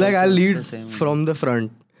 he's like, I'll lead from the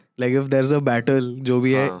front. Like if there's a battle, जो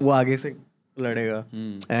भी है, वो आगे से लड़ेगा.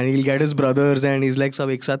 And he'll get his brothers and he's like, सब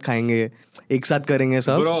एक साथ खाएंगे, एक साथ करेंगे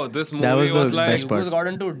सब. Bro, this movie That was the like best part. Who's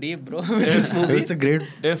gotten too deep, bro? With this movie. It's a great.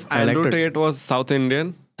 if I liked Andrew it. Tate was South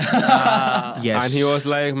Indian Yes. and he was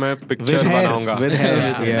like, मैं picture with hair, बनाऊंगा. with hair,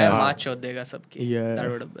 Yeah, yeah. मैं माच चोद देगा सबकी. Yeah. That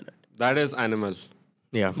would have been it. That is animal.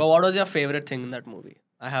 Yeah. But what was your favorite thing in that movie?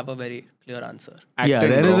 I have a very clear answer. Yeah, Acting,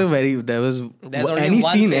 there is bro. a very, there was There's only any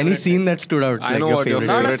one scene favorite thing. that stood out. I like know your what your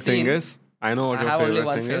favorite. Not a favorite thing scene. is. I know what I your have only favorite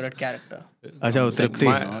one thing favorite is. character. अच्छा वो तृप्ति.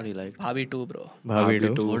 Not really like. Bhabi 2, bro. भाभी Bhabi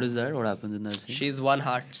too. too. What is that? What happens in that scene? She's one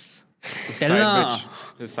hearts. Tell Side na. bitch.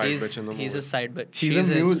 His side bitch in the He's movie. a side bitch. She's a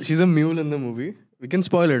mule. his- She's a mule in the movie. We can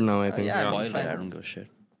spoil it now, I think. yeah. Spoil fine. it. I don't give a shit.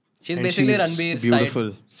 She's And basically she's Ranbir's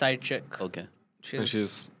beautiful. side chick. Okay. And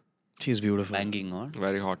she's She's beautiful. Banging or?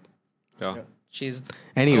 very hot. Yeah. She's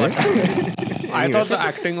Anyway, I thought the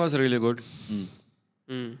acting was really good.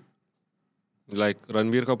 mm. Like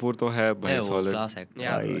Ranbir Kapoor to hai bhai Yeah, वो solid. class actor.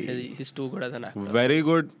 Yeah, bro, he's too good as an actor. Very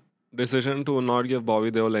good decision to not give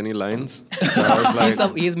Bobby Deol any lines. That was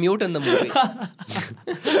like, He's mute in the movie.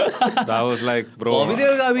 that was like, bro. Bobby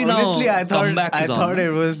Deol का भी now honestly, I comeback is on. thought it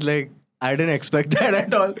was like, I didn't expect that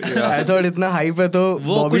at all. I thought इतना hype है तो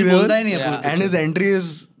वो Bobby कुछ Deol बोलता ही नहीं है Yeah. पूरे and his entry is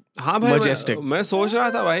हाँ भाई majestic. मैं सोच रहा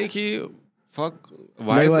था भाई कि fuck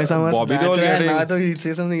why like is वैसा मस्त Bobby नाच Deol रहा है getting ना तो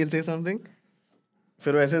he'll say something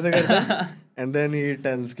फिर वैसे ऐसे करता है and then he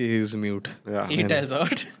tells कि he's mute. yeah He tells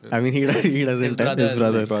out. I mean he doesn't His tell brother. his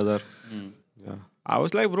brother. his brother yeah I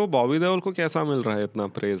was like bro Bobby Deol को कैसा मिल रहा है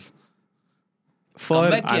इतना praise For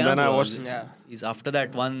Comeback and किया then ना I bro. watched Yeah. He's after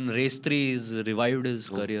that one race 3 he's revived his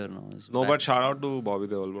career now. He's no back. but shout out to Bobby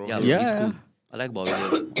Deol bro Yeah, Yeah, he's yeah. cool. I like Bobby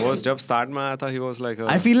Deol. वो जब start में आया था he was like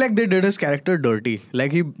I feel like they did his character dirty.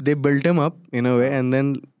 Like they built him up in a way, and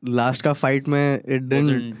then last का fight में it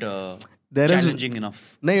didn't. Wasn't There is challenging enough.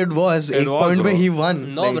 no, it was. It एक was, point पे bro. he won.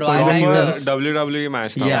 No, Like, bro, I point like पे he this. won. WWE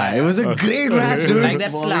match था Yeah, it was a great match, dude. Like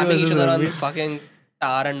they're Bobby slapping each versus other on Ranbir. fucking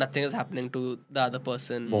tar and nothing is happening to the other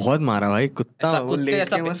person. बहुत मारा भाई कुत्ता ऐसा वो कुत्ते late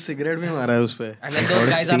ऐसा के पे- बस सिगरेट भी मारा है उस पे. And then those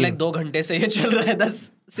guys are like 2 घंटे से ये चल रहा है. That's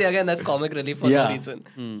see again that's comic relief for no Yeah. reason.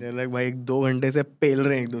 They're like भाई 2 घंटे से पेल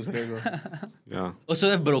रहे हैं एक दूसरे को. yeah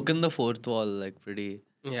Also they've broken the fourth wall like pretty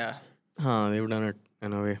Yeah. हाँ, they've done it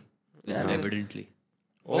in a way. evidently.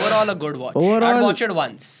 Overall a good watch. Overall- I'd watch it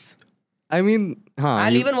once. I mean हाँ.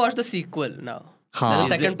 I'll even watch the sequel now. हाँ. There's a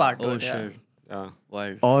Is second it? part to Oh it. Yeah. shit. yeah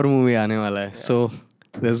Wild. और movie आने वाला है. So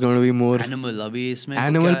there's going to be more. Animal अभी इसमें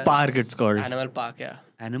Animal क्या है? Park it's called. Animal Park, yeah.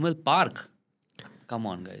 Animal Park. Come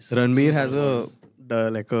on guys. Ranbir has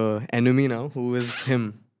like a enemy now who is him.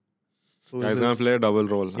 Who he's is gonna his- play a double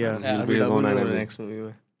role Yeah, Yeah. he'll be his double own role enemy next movie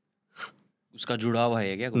में. उसका जुड़ा हुआ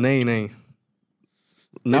है क्या कोई? नहीं.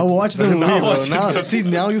 Now watch the movie, bro. Now see,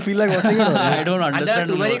 now you feel like watching it. Or I don't And there are understand.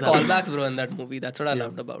 too many what's happening. callbacks, bro, in that movie. That's what I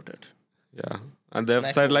loved about it. yeah and they've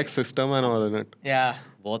Nice said movie. like system and all in it Yeah.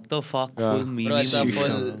 What the fuck? Yeah. Full meme. Bro, it's a shit.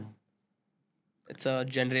 full. It's a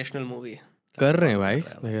generational movie. कर रहे हैं भाई.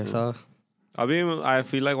 Like ऐसा. Abhi, I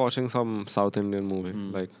feel like watching some South Indian movie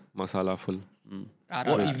like Masala Full.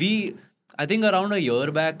 I think around a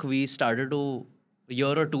year back we started to, a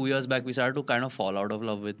year or 2 years back we started to kind of fall out of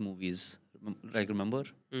love with movies. Like remember?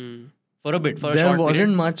 Mm. For a bit, for a There short wasn't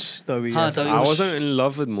period. much तभी. हाँ, ऐसा. तभी I wasn't in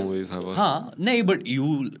love with movies. I was. हाँ, नहीं, but you,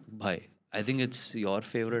 bhai, I think it's your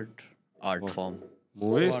favorite art form.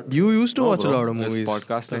 Movies? You used to No, watch a bro. lot of It's movies.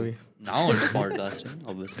 podcasting. तभी. Now it's podcasting,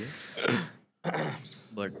 obviously.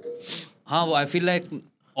 But हाँ, I feel like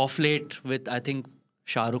off late with, I think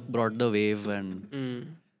Shah Rukh brought the wave and Mm.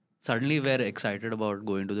 suddenly we're excited about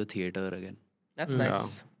going to the theater again. That's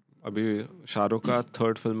nice. Abhi Shah Rukh ka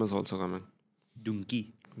third film is also coming. Donkey.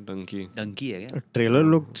 Donkey. Donkey है क्या? The trailer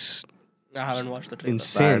looked I haven't watched the trailer.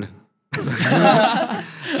 insane.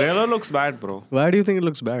 Trailer looks bad, bro. Why do you think it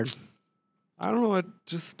looks bad? I don't know. It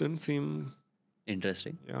just didn't seem.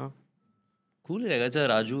 Interesting. Yeah. Cool रहेगा. It's a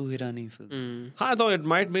Raju Hirani film. Mm. I thought it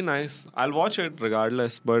might be nice. I'll watch it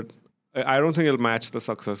regardless, but I don't think it'll match the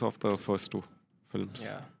success of the first two films.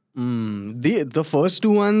 Yeah. The first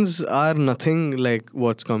two ones are nothing like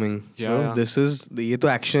what's coming. Yeah, You know, yeah. This is ये तो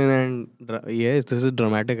action and yes, this is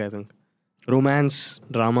dramatic. I think romance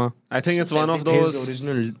drama. I think it's one of His those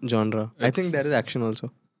original genre. I It's- think there is action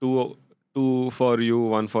also. two for you,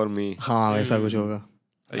 one for me. हाँ वैसा कुछ होगा.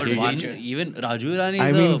 But He- one, even Raju Hirani I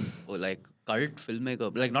is mean- a like cult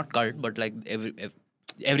filmmaker. Like not cult, but like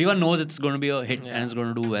everyone knows it's going to be a hit and it's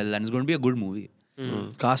going to do well and it's going to be a good movie.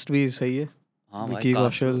 Cast भी सही है. हाँ, Vicky भाई,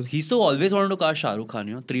 cast- Kaushal. He's so always wanted to cast Shah Rukh Khan.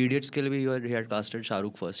 You know, 3 Idiots के लिए भी he had casted Shah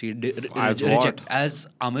Rukh first. He As reject as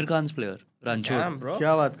Amir Khan's player. Ranchod. Damn, bro.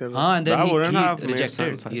 क्या बात कर रहे हो? हाँ, and then That wouldn't he have made rejected.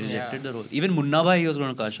 sense, I He think. rejected the role. Even Munna Bhai, he was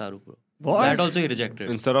going to cast Shah Rukh, bro. What? That also he rejected.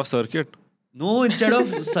 Instead of Circuit. No, instead of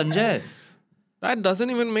Sanjay. That doesn't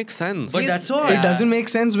even make sense. But that's what. It doesn't make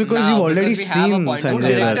sense because Now, you've already because we have a seen point.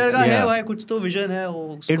 Sanjay Director Dutt. का है Yeah. भाई, कुछ तो vision है वो.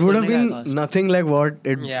 उसको It would have करने का been cast. nothing like what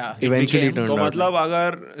it Yeah. eventually became. turned तो out. मतलब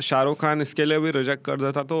अगर शाहरुख खान इसके लिए भी रिजेक्ट कर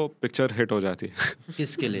देता तो पिक्चर हिट हो जाती.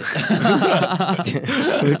 किसके लिए?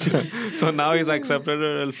 So now he's accepted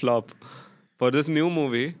it will flop. For this new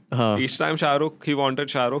movie, Huh. each time he wanted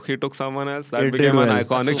Shahrukh, he took someone else. That It became did an well.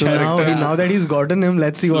 iconic So character. now that he's gotten him,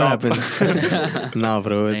 let's see what happens. Nah,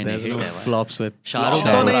 bro, नहीं, there's hit no है भाई. flops with. Shahrukh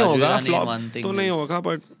तो नहीं राजू होगा, ईरानी, flop one thing तो नहीं is- होगा,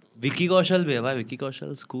 but Vicky Kaushal भी है भाई. Vicky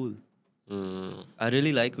Kaushal is cool. I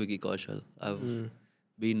really like Vicky Kaushal. I've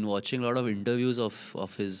been watching a lot of interviews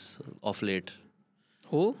of his of late.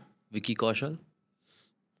 Who? Vicky Kaushal.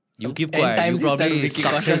 You keep 10 quiet. times You he said probably Vicky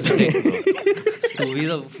suck Kaushal his dick, bro. Stories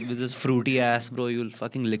of with his fruity ass, bro. You'll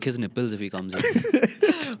fucking lick his nipples if he comes in.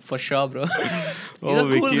 For sure, bro. He's Oh, a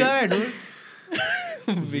cool Vicky. guy,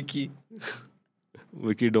 dude. Vicky.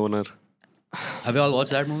 Vicky Donor. Have you all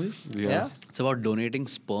watched that movie? Yeah. It's about donating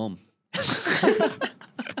sperm.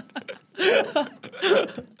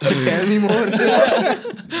 Tell me more.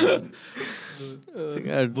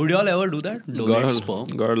 Would you all ever do that? Donate sperm?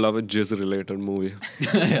 Gotta love a jizz related movie.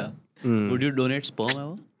 Yeah. Would you donate sperm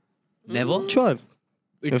ever? Never? Sure.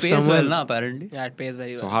 It If pays well, someone- na, apparently. Yeah, it pays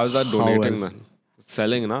very So well. how is that How donating well? then?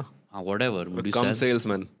 Selling, na? Whatever. Would you Come sell?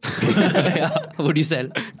 salesman. Yeah. Would you sell?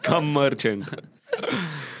 Come merchant.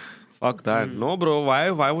 Fuck that. No, bro.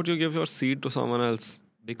 Why would you give your seed to someone else?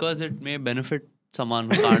 Because it may benefit someone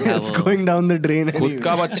who can't have It's a... going down the drain. खुद anyway.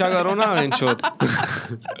 का बच्चा करो ना ensure.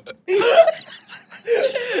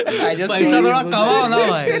 I just पैसा थोड़ा कमाओ ना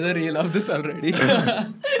भाई. There's a reel of this already.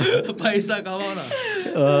 पैसा कमाओ ना.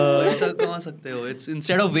 पैसा कमा सकते हो. It's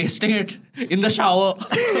instead of wasting it in the shower.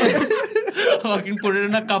 Fucking put it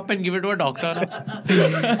in a cup and give it to a doctor.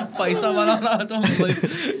 पैसा बनाओ ना तो.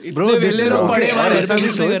 Bro, this is लोग पड़े okay. हैं, ऐसा भी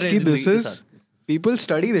resume सोच कर रहे कि हैं this जिंदगी के is साथ. people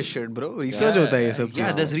study this shit, bro. Research होता है ये सब Yeah,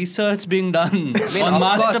 चीज. there's research being done on of course.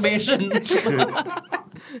 masturbation.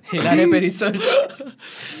 हिलाने पे research.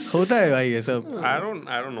 होता है भाई ये सब. I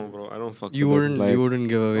don't know, bro. I don't fuck. You with it. Like, wouldn't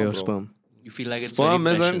give away no, your bro. sperm. You feel like it's Sperm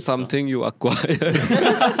very isn't precious, something you acquire.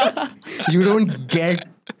 You don't get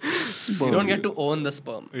You sperm. don't get to own the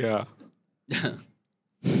sperm. Yeah.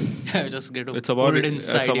 Yeah, just get to It's about put it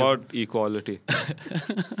inside you. equality.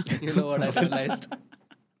 You know what I realized?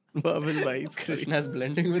 Babil bhai. Krishna's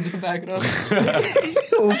blending with the background.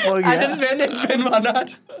 Oh fuck I yeah. just when it's been 1 hour.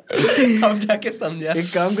 अब जाके समझा.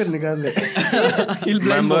 एक काम कर निकाल ले. He'll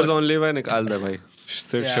blend Members both. only when निकाल दे भाई.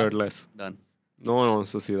 Sit Yeah. shirtless. Done. No one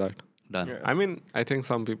wants to see that. Done. Yeah. I mean, I think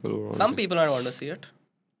some people will. Some people might want to see it.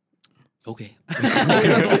 Okay. I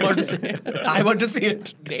don't want to see it. I want to see it.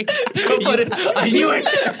 Great. Go for it. I knew it.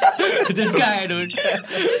 This guy, dude.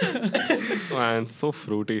 Man, so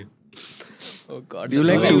fruity. Oh God. You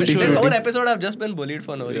like tutti This frutti? whole episode I've just been bullied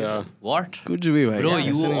for no Yeah. reason. What? कुछ भी भाई. Bro, ऐसे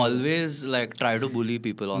you नहीं. always like try to bully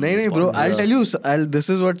people on नहीं this नहीं bro, podcast. I'll tell you. This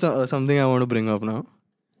is what something I want to bring up now.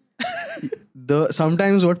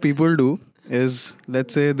 Sometimes what people do is,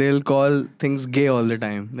 let's say they'll call things gay all the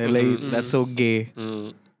time. They're like, that's so gay.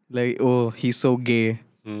 Mm. Like, oh, he's so gay.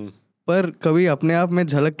 Mm. पर कभी अपने आप में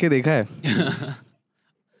झलक के देखा है?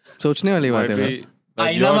 सोचने वाली बात Might है. be that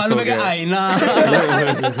आईना you're मालूम so है क्या? gay. आईना.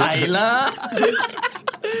 आईना.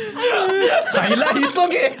 आईना he's so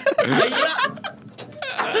gay. आईना.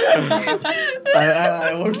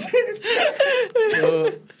 I won't say.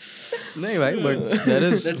 नहीं भाई, but there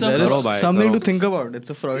is That's a Karo bhai, something karo. to think about. It's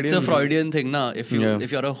a Freudian. It's a Freudian thing, na. If Yeah.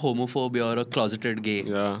 you're a homophobe, you're a closeted gay.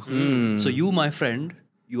 Yeah. So you, my friend,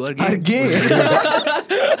 you are gay. Are gay.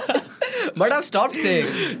 But I've stopped saying.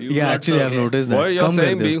 Yeah, actually, I've noticed that. Boy, you're Come there,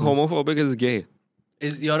 saying there's being no- homophobic is gay.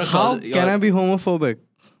 You're a How closet. can I be homophobic?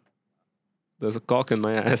 There's a cock in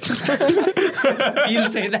my ass. He'll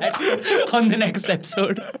say that on the next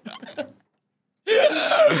episode.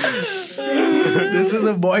 This is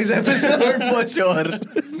a boys episode for sure.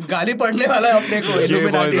 गाली पढ़ने वाला है अपने को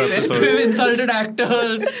Illuminati boys से. episode. We've insulted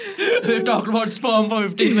actors. We've talked about sperm for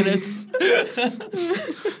 15 minutes.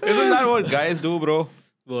 Isn't that what guys do, bro?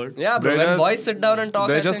 What? Yeah, bro. They When just- boys sit down and talk,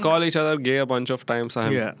 They I just think- call each other gay a bunch of times.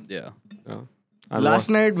 And, Yeah. Yeah. yeah. And Last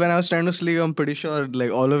night when I was trying to sleep, I'm pretty sure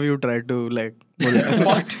like all of you tried to like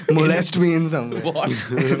molest me in some way. What?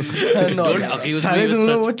 No, Don't no. accuse साले me तुम with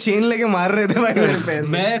लोग such. वो chain लेके मार रहे थे भाई मेरे पैर में.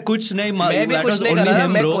 मैं कुछ नहीं मैं भी that कुछ was नहीं only कर रहा था,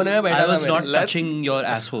 him, मैं bro. कोने में बैठा I was था not मैं. touching your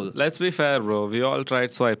asshole. let's be fair, bro. We all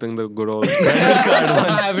tried swiping the good old.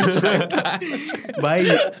 I haven't swiped. Bhai,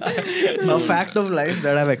 a fact of life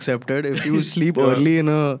that I've accepted: if you sleep early in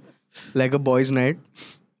a like a boys' night,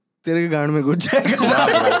 तेरे के गांड में घुस जाएगा.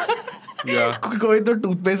 Yeah. कोई तो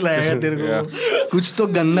toothpaste लाएगा तेरे को, कुछ तो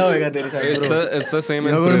गंदा होएगा तेरे साथ. It's the same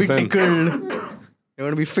in You're gonna be prison. tickled. You're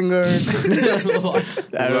gonna be fingered. You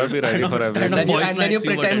gotta be ready for everything. And then you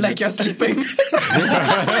pretend like you're sleeping.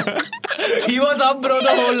 He was up, bro,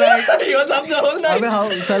 the whole night. He was up the whole night. अबे how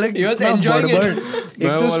साले He was कितना enjoying it. बड़बड़. एक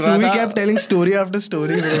मैं तो बोल रहा Stewie था- kept telling story after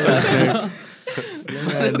story bro last night.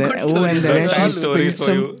 And then, and then Good she stories spilled for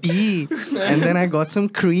some you. tea, and then I got some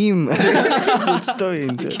cream. कुछ तो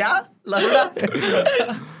enjoy. क्या लौड़ा?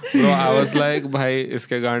 Bro, I was like, भाई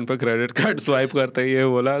इसके गांड पे credit card swipe करते ही ये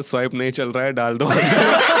बोला स्वाइप नहीं चल रहा है डाल दो.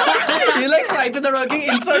 You like swipe without working,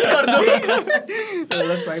 insert कर दो.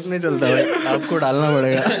 स्वाइप नहीं चलता भाई, आपको डालना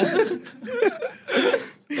पड़ेगा.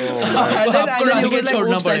 And then आपको you डाल was के like,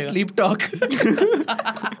 छोड़ना oops, I पड़ेगा. sleep talk.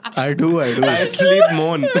 I do. I sleep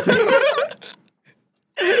moan.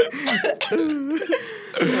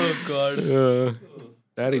 Oh God.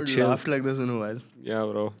 Daddy chill. Laughed like this in a while. Yeah,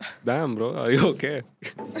 bro. Damn, bro. Are you okay?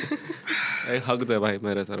 एक hug दे भाई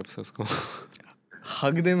मेरे तरफ से उसको.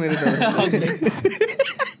 हग दे मेरे तरफ.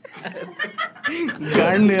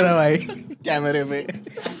 गांड दे रहा भाई कैमरे पे.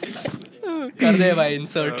 कर दे भाई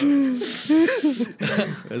insert.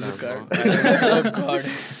 Oh God.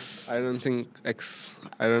 I don't think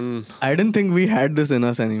I didn't think we had this in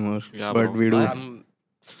us anymore, Yeah, but bro. we do.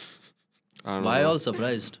 I don't Why know. all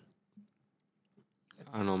surprised?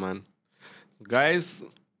 I don't know, man. Guys,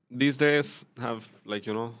 these days have like,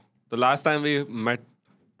 you know, the last time we met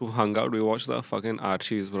to hang out, we watched the fucking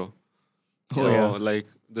Archies, bro. Oh, So yeah. like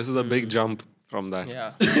this is a big jump from that.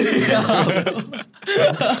 Yeah.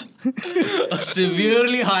 A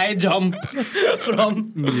severely high jump from.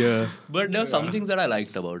 Yeah. But there are some things that I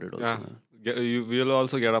liked about it also. Yeah. You will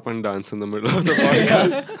also get up and dance in the middle of the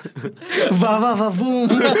podcast. Wah wah wah boom.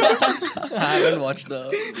 I haven't watched the.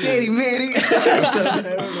 Teri meri.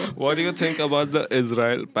 What do you think about the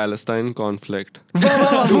Israel-Palestine conflict? Wah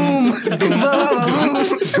wah wah boom. Wah wah wah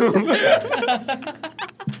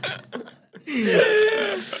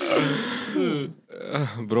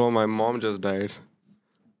boom. Bro, my mom just died.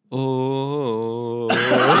 Oh.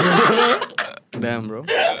 Damn, bro.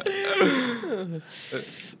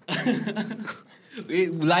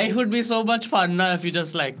 Life would be so much fun now if you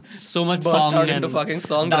just like so much Burst song out and into fucking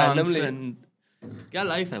songs dance randomly. and क्या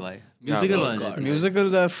life है भाई? Musical bro, one. God.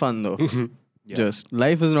 Musicals are fun though. Yeah. Just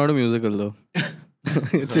life is not a musical though.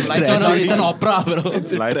 It's a It's tragedy. an opera, bro.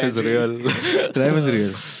 Life is real. Life is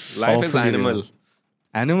real. Life is Awfully animal. real.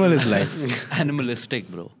 Animal is life. Animalistic,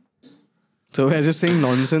 bro. So we're just saying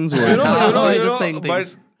nonsense You words. know, I just saying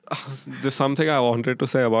things. But there's something I wanted to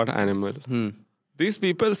say about animal. These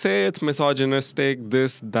people say it's misogynistic,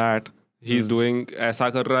 this, that. He's doing ऐसा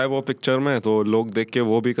कर रहा है वो picture में तो लोग देख के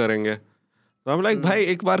वो भी करेंगे. So I'm like, भाई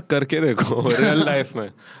एक बार करके देखो real life में.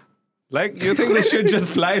 Like you think this shit just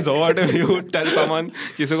flies? Or what if you tell someone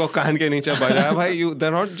किसी को कान के नीचे बजाया भाई?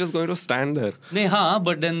 They're not just going to stand there. नहीं हाँ,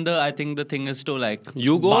 but then I think the thing is to like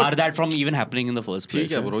You go- bar that from even happening in the first place.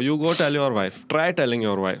 ठीक है bro. You go tell your wife. Try telling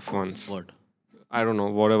your wife once. What? I don't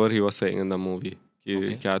know whatever he was saying in the movie.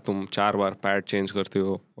 कि क्या तुम 4 बार pad change करती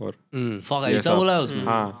हो और Fuck, ये ऐसा सब. बोला है उसने?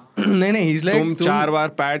 हाँ. नहीं he's like तुम 4 बार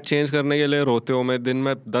पैड चेंज करने के लिए रोते हो मैं दिन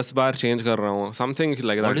में 10 बार चेंज कर रहा हूँ something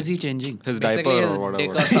like that. What is he changing? His Basically, diaper his or dick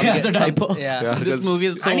or whatever. something. He has a diaper. Yeah. Yeah, This because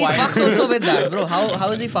movie is so And he wild. fucks also with that, bro.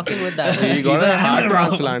 How is he fucking with that? He got He's a an heart animal, bro.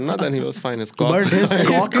 transplant, na? Then he was fine. His cock. but his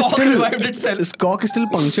cock is cock still revived itself. His cock is still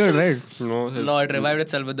punctured, right? no, his, No, it revived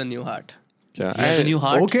itself with the new heart. क्या? He has a new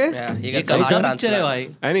heart. Okay. Yeah, he ये gets a कैसा heart picture है transplant.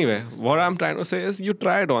 भाई? Anyway, what I'm trying to say is you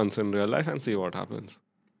try it once in real life and see what happens.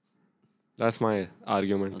 That's my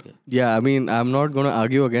argument. Okay. Yeah, I mean, I'm not gonna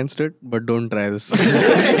argue against it, but don't try this.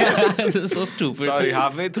 This is so stupid. Sorry,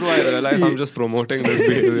 halfway through I realized I'm just promoting this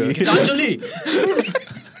behavior. Gitanjali!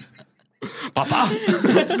 Papa!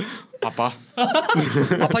 Papa!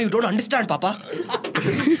 Papa, you don't understand, Papa.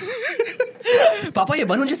 Papa, ये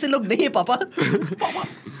balloon जैसे लोग नहीं है, Papa.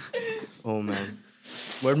 Oh man.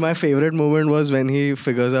 But my favorite moment was when he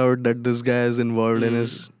figures out that this guy is involved in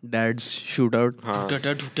his dad's shootout. हाँ.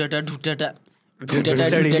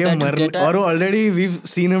 Or already we've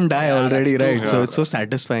seen him die already, that's true. right? So Yeah. it's so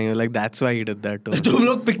satisfying. Like that's why he did that too. तुम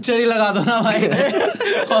लोग picture ही लगा दो ना भाई.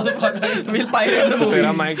 We'll pirate the movie.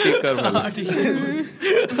 तेरा mic ठीक कर भाई.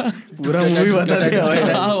 पूरा movie बता दिया भाई.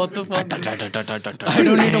 Ah, what the fuck? I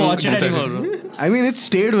don't need to watch it anymore, bro. I mean, it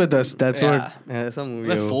stayed with us. That's Yeah. what. ऐसा movie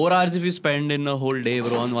Well, है वो. 4 hours if you spend in a whole day,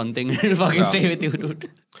 bro, on one thing, it'll fucking stay with you, dude.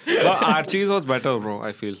 But Archie's was better, bro,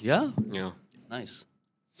 I feel. Yeah? Yeah. Nice.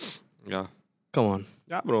 Yeah. Come on.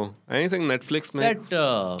 Yeah, bro. Anything Netflix makes.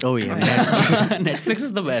 That Oh yeah. Netflix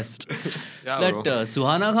is the best. Yeah, That bro.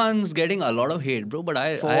 Suhana Khan's getting a lot of hate, bro. But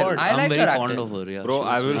I I'm liked very her fond acting. of her. Yeah, Bro, she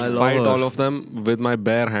I was will I love fight her. all of them with my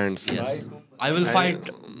bare hands. Yes. I will fight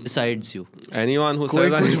besides you. Anyone who कोई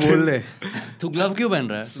says कुछ anything. बोल दे. तू glove क्यों पहन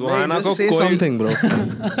रहा है? सुहाना Just को say कोई something, bro.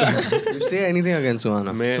 You say anything against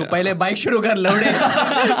Suhana. मैं तू पहले बाइक शुरू कर लौड़े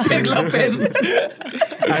फिर glove pen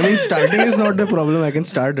I mean, starting is not the problem. I can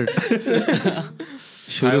start it.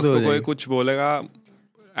 शुरू तो उसको हो कोई जाएगी. कुछ बोलेगा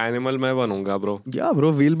एनिमल मैं बनूंगा bro. Yeah,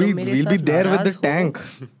 bro. We'll be मेरे there साथ with the नाराज हो. tank.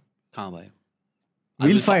 कहाँ भाई?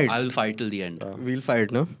 We'll fight. I will fight till the end. We'll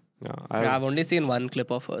fight, no? Yeah, I've only seen one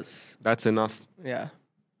clip of hers. that's enough. Yeah.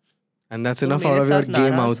 And that's तुम enough मेरे out of your साथ gay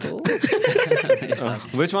नाराज mouth.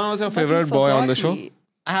 हो, Which one was your but you favorite boy on the forgot show? me.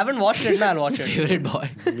 I haven't watched it, now I'll watch it. Favorite boy.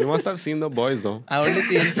 You must have seen the boys though. I've only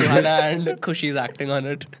seen Suhana and Khushi's acting on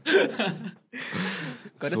it.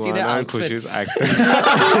 Gotta see their Suhana and Khushi's outfits.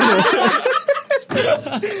 acting.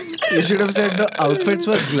 You should have said the outfits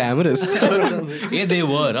were glamorous. Yeah, they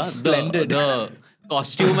were. Huh? Splendid. The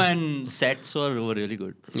costume and sets were really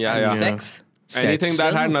good. Yeah, And yeah. Sex. Anything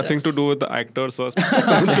that had Sex. nothing to do with the actors was too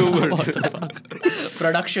good.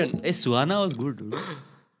 Production. Hey, Suhana was good. Dude.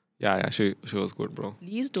 Yeah, she was good, bro.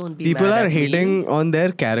 Please don't be People mad are at me. hating on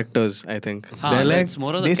their characters, I think. हाँ, They're like, it's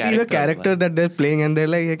more of the they see the characters, character man. that they're playing and they're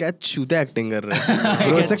like, ये क्या चूते acting कर रहे हैं.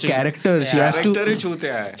 Bro, it's a character. She has to. ही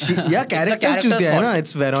छूते हैं. Yeah, character character's चूते है fault. ना.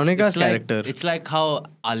 It's Veronica's It's like, character. it's like how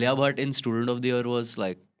Alia Bhatt in Student of the Year was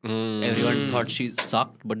like, everyone thought she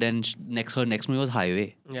sucked, but then her next movie was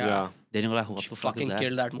Highway. Yeah. Then you're like, what the fuck is Fucking that?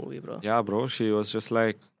 killed that movie, bro. Yeah, bro. She was just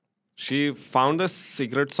like, she found a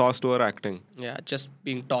secret sauce to her acting Yeah, just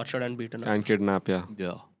being tortured and beaten up. and kidnap. Yeah.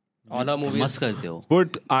 Yeah. All her movies. मस्त करते हो.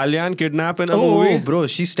 Put Alia and kidnap in a Oh, movie. bro,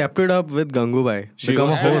 she stepped it up with Gangubai. She Become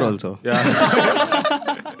a was- whore also. Yeah.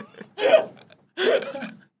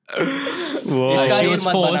 Whoa. इसका She reel was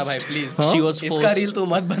मत बना forced. भाई please She was इसका forced. Reel तू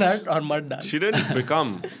मत बना और मत डाल She didn't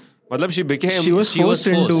become. मतलब she became. She was She was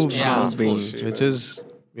forced into forced. Yeah. She was being, forced, which is,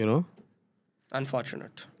 you know,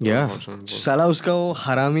 unfortunate yeah. Unfortunate, bro. साला उसका वो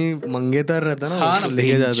हरामी मंगेतर रहता ना, हाँ उसको ना,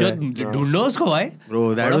 लेके जाता है. बेंचोद ढूंढो उसको भाई. Bro,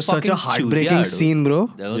 that What a was such a fucking heartbreaking चूतिया, dude. scene, bro.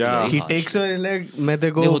 That was Yeah. very He harsh. takes her like, मैं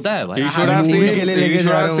तेरे को. ये होता है भाई. He should have movie seen. के लिए He लेके should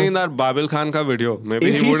जा have रहा हूँ. seen that Babil Khan का video.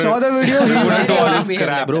 Maybe If he saw the video, he wouldn't do all Yeah, this we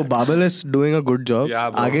crap. have- Bro, Babil is doing a good job. Yeah,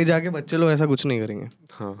 bro. आगे जाके बच्चे लोग ऐसा कुछ नहीं करेंगे.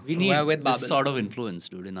 हाँ. We need We're with this Babil. sort of influence,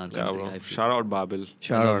 dude, in our Yeah, country. bro. I feel. Shout out Babil.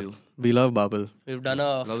 Shout love out. you. We love Babil. we've done a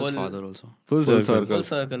Love his full father also. Full Full circle. full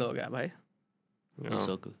circle हो गया भाई Full Yeah.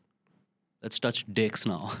 circle. Let's touch dicks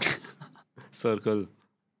now. Circle.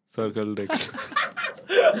 Circle dicks.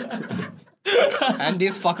 and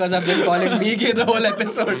these fuckers have been calling me gay the whole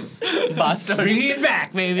episode bastards bring it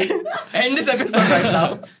back baby end this episode right now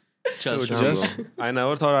Chal, Yeah, Just- bro. I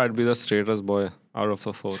never thought I'd be the straightest boy out of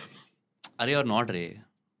the four. Are you not Ray?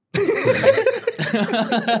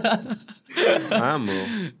 I am, bro.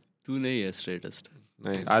 तू नहीं है straightest.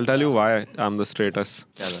 Nahin. I'll tell you why I'm the straightest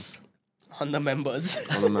क्या बस? on the members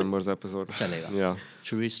on the members episode. चलेगा. Yeah.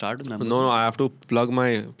 Should we start with members? No, I have to plug my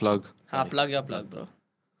plug. हाँ plug your plug bro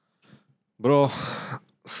Bro,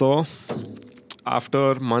 so after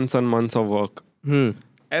months and months of work,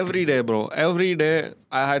 every day, bro, every day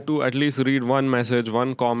I had to at least read one message,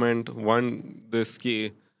 one comment, one this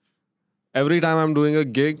key. Every time I'm doing a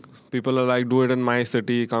gig, people are like, do it in my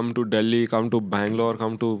city, come to Delhi, come to Bangalore,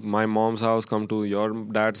 come to my mom's house, come to your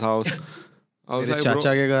dad's house. I was मेरे like, चाचा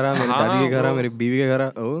bro, के घर आ, मेरी हाँ, दादी के घर आ, bro. मेरी बीवी के घर आ.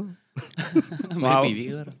 Oh. मेरी बीवी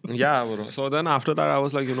का घर. Yeah, bro. So then after that, I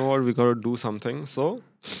was like, you know what, we gotta do something. So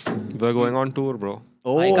we're going on tour, bro.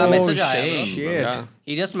 भाई का message आया bro shit. Yeah.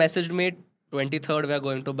 he just messaged me 23rd we are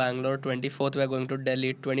going to Bangalore 24th we are going to Delhi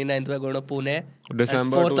 29th we are going to Pune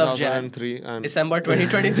December and 4th of Jan 2003 and December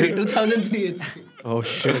 2023 2003 Oh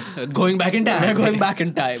shit. Going back in time. we're going back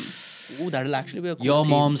in time ooh that'll actually be a cool Your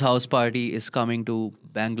theme. mom's house party is coming to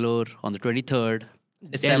Bangalore on the 23rd.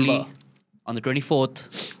 December. Delhi on the 24th.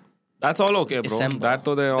 that's all okay, bro. December. That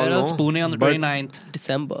though they all Where else? know. Pune on the But 29th.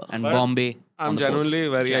 December And But Bombay I'm on the 4th. genuinely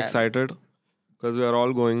very Jan. excited because we are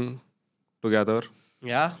all going together,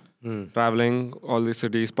 yeah traveling all these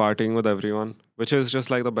cities, partying with everyone, which is just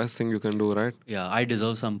like the best thing you can do, right? Yeah, I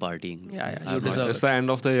deserve some partying. Yeah, I'm you not- deserve It's it. the end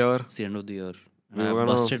of the year. It's the end of the year. We're I gonna-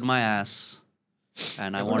 busted my ass.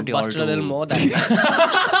 And I I'm want gonna you all bust to... it a little more than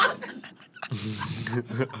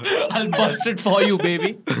I'll bust it for you,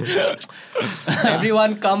 baby.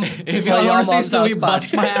 everyone come If for you all your want to see mom's Stewie house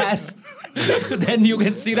bust party. my ass, then you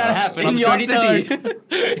can see that happen. In on the your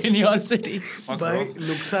 23rd. In your city. भाई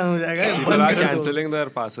नुकसान हो जाएगा. People are canceling their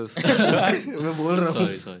passes. मैं बोल रहा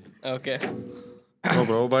हूँ. Sorry. okay No,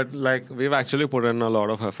 bro, but like we've actually put in a lot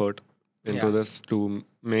of effort. into this to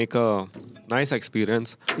make a nice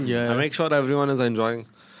experience Yeah. and make sure everyone is enjoying,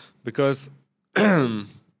 because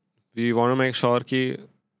we want to make sure ki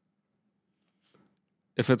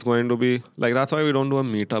if it's going to be like, that's why we don't do a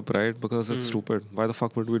meetup, right? Because it's stupid. Why the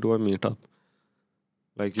fuck would we do a meetup?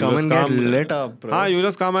 Like, you Come just and get lit up, bro. you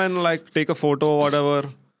just come and like take a photo or whatever.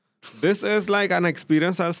 This is like an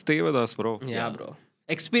experience that'll stay with us, bro. Yeah, bro.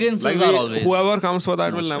 Experiences Like are always. whoever comes for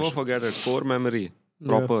that more will never special. forget it. Core memory,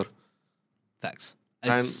 proper. Facts.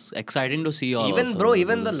 It's exciting to see all. Even also bro, do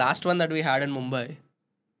even the this. last one that we had in Mumbai,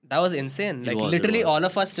 that was insane. Like was, it literally, was. all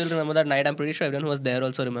of us still remember that night. I'm pretty sure everyone who was there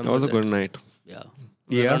also That remembers. was a it. good night. Yeah.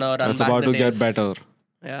 We're Yeah. gonna run That's back about the to get days. better.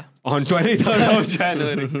 Yeah. On 23rd of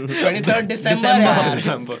January. 23rd December. yeah.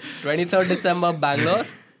 December. 23rd December Bangalore.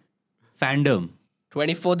 Fandom.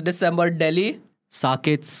 24th December Delhi.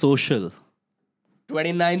 Saket Social.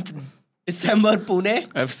 29th December Pune.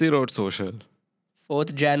 FC Road Social.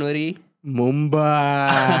 4th January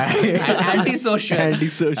Mumbai. Antisocial.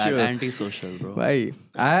 Antisocial. Anti-social, bro. Why?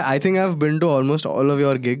 I think I've been to almost all of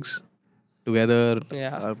your gigs together,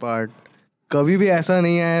 Yeah. apart. कभी भी ऐसा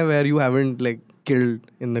नहीं है where you haven't like killed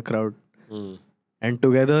in the crowd. And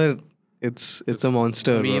together, it's a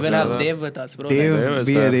monster. We bro. even have Dev with us, bro. Dev Dev is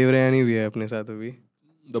भी है, there. Dev Rayani भी है अपने साथ अभी.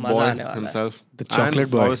 The Maza boy aane wala hai. himself. The chocolate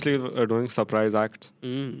and boy. obviously doing surprise acts.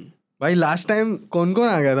 भाई last time कौन कौन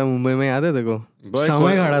आ गया था मुंबई में, याद है तेरे को? भाई, समय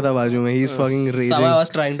कोई- खड़ा था बाजू में. He is fucking Sama raging. was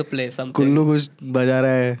trying to play something. Kullu कुछ बजा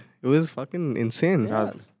रहा है. It was fucking insane.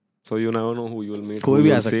 Yeah. So you never know who you will meet. कोई who भी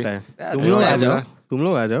you'll आ see. सकता है. Yeah, तुम this लोग आ time- जाओ. तुम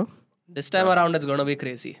लोग आ जाओ. This time around, it's gonna be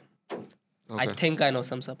crazy. I Okay. think I know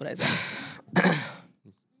some surprise acts.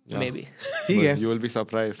 Yeah. Maybe. ठीक But है. you will be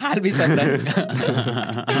surprised. I'll be surprised.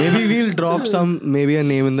 Maybe we'll drop some, maybe a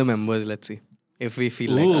name in the members. Let's see if we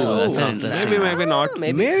feel like. Ooh, that's an interesting. Maybe not.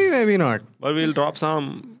 Maybe not. But we'll drop some.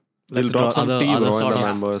 Let's We'll drop drop some other- tea, other bro, in sort the of-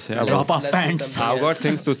 members. Yeah, Drop bro. our Let's do pants. some- I've got yes.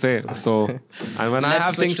 things to say. So, and when I Let's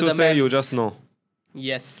have switch things to to the say, you memes. just know.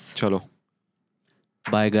 Yes. Chalo.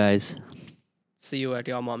 Bye, guys. See you at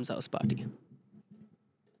your mom's house party.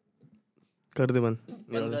 कर दे बंद.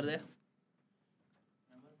 बंद कर दे.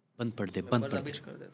 बंद पड़ दे, बंद पड़ दे. Bitch कर दे.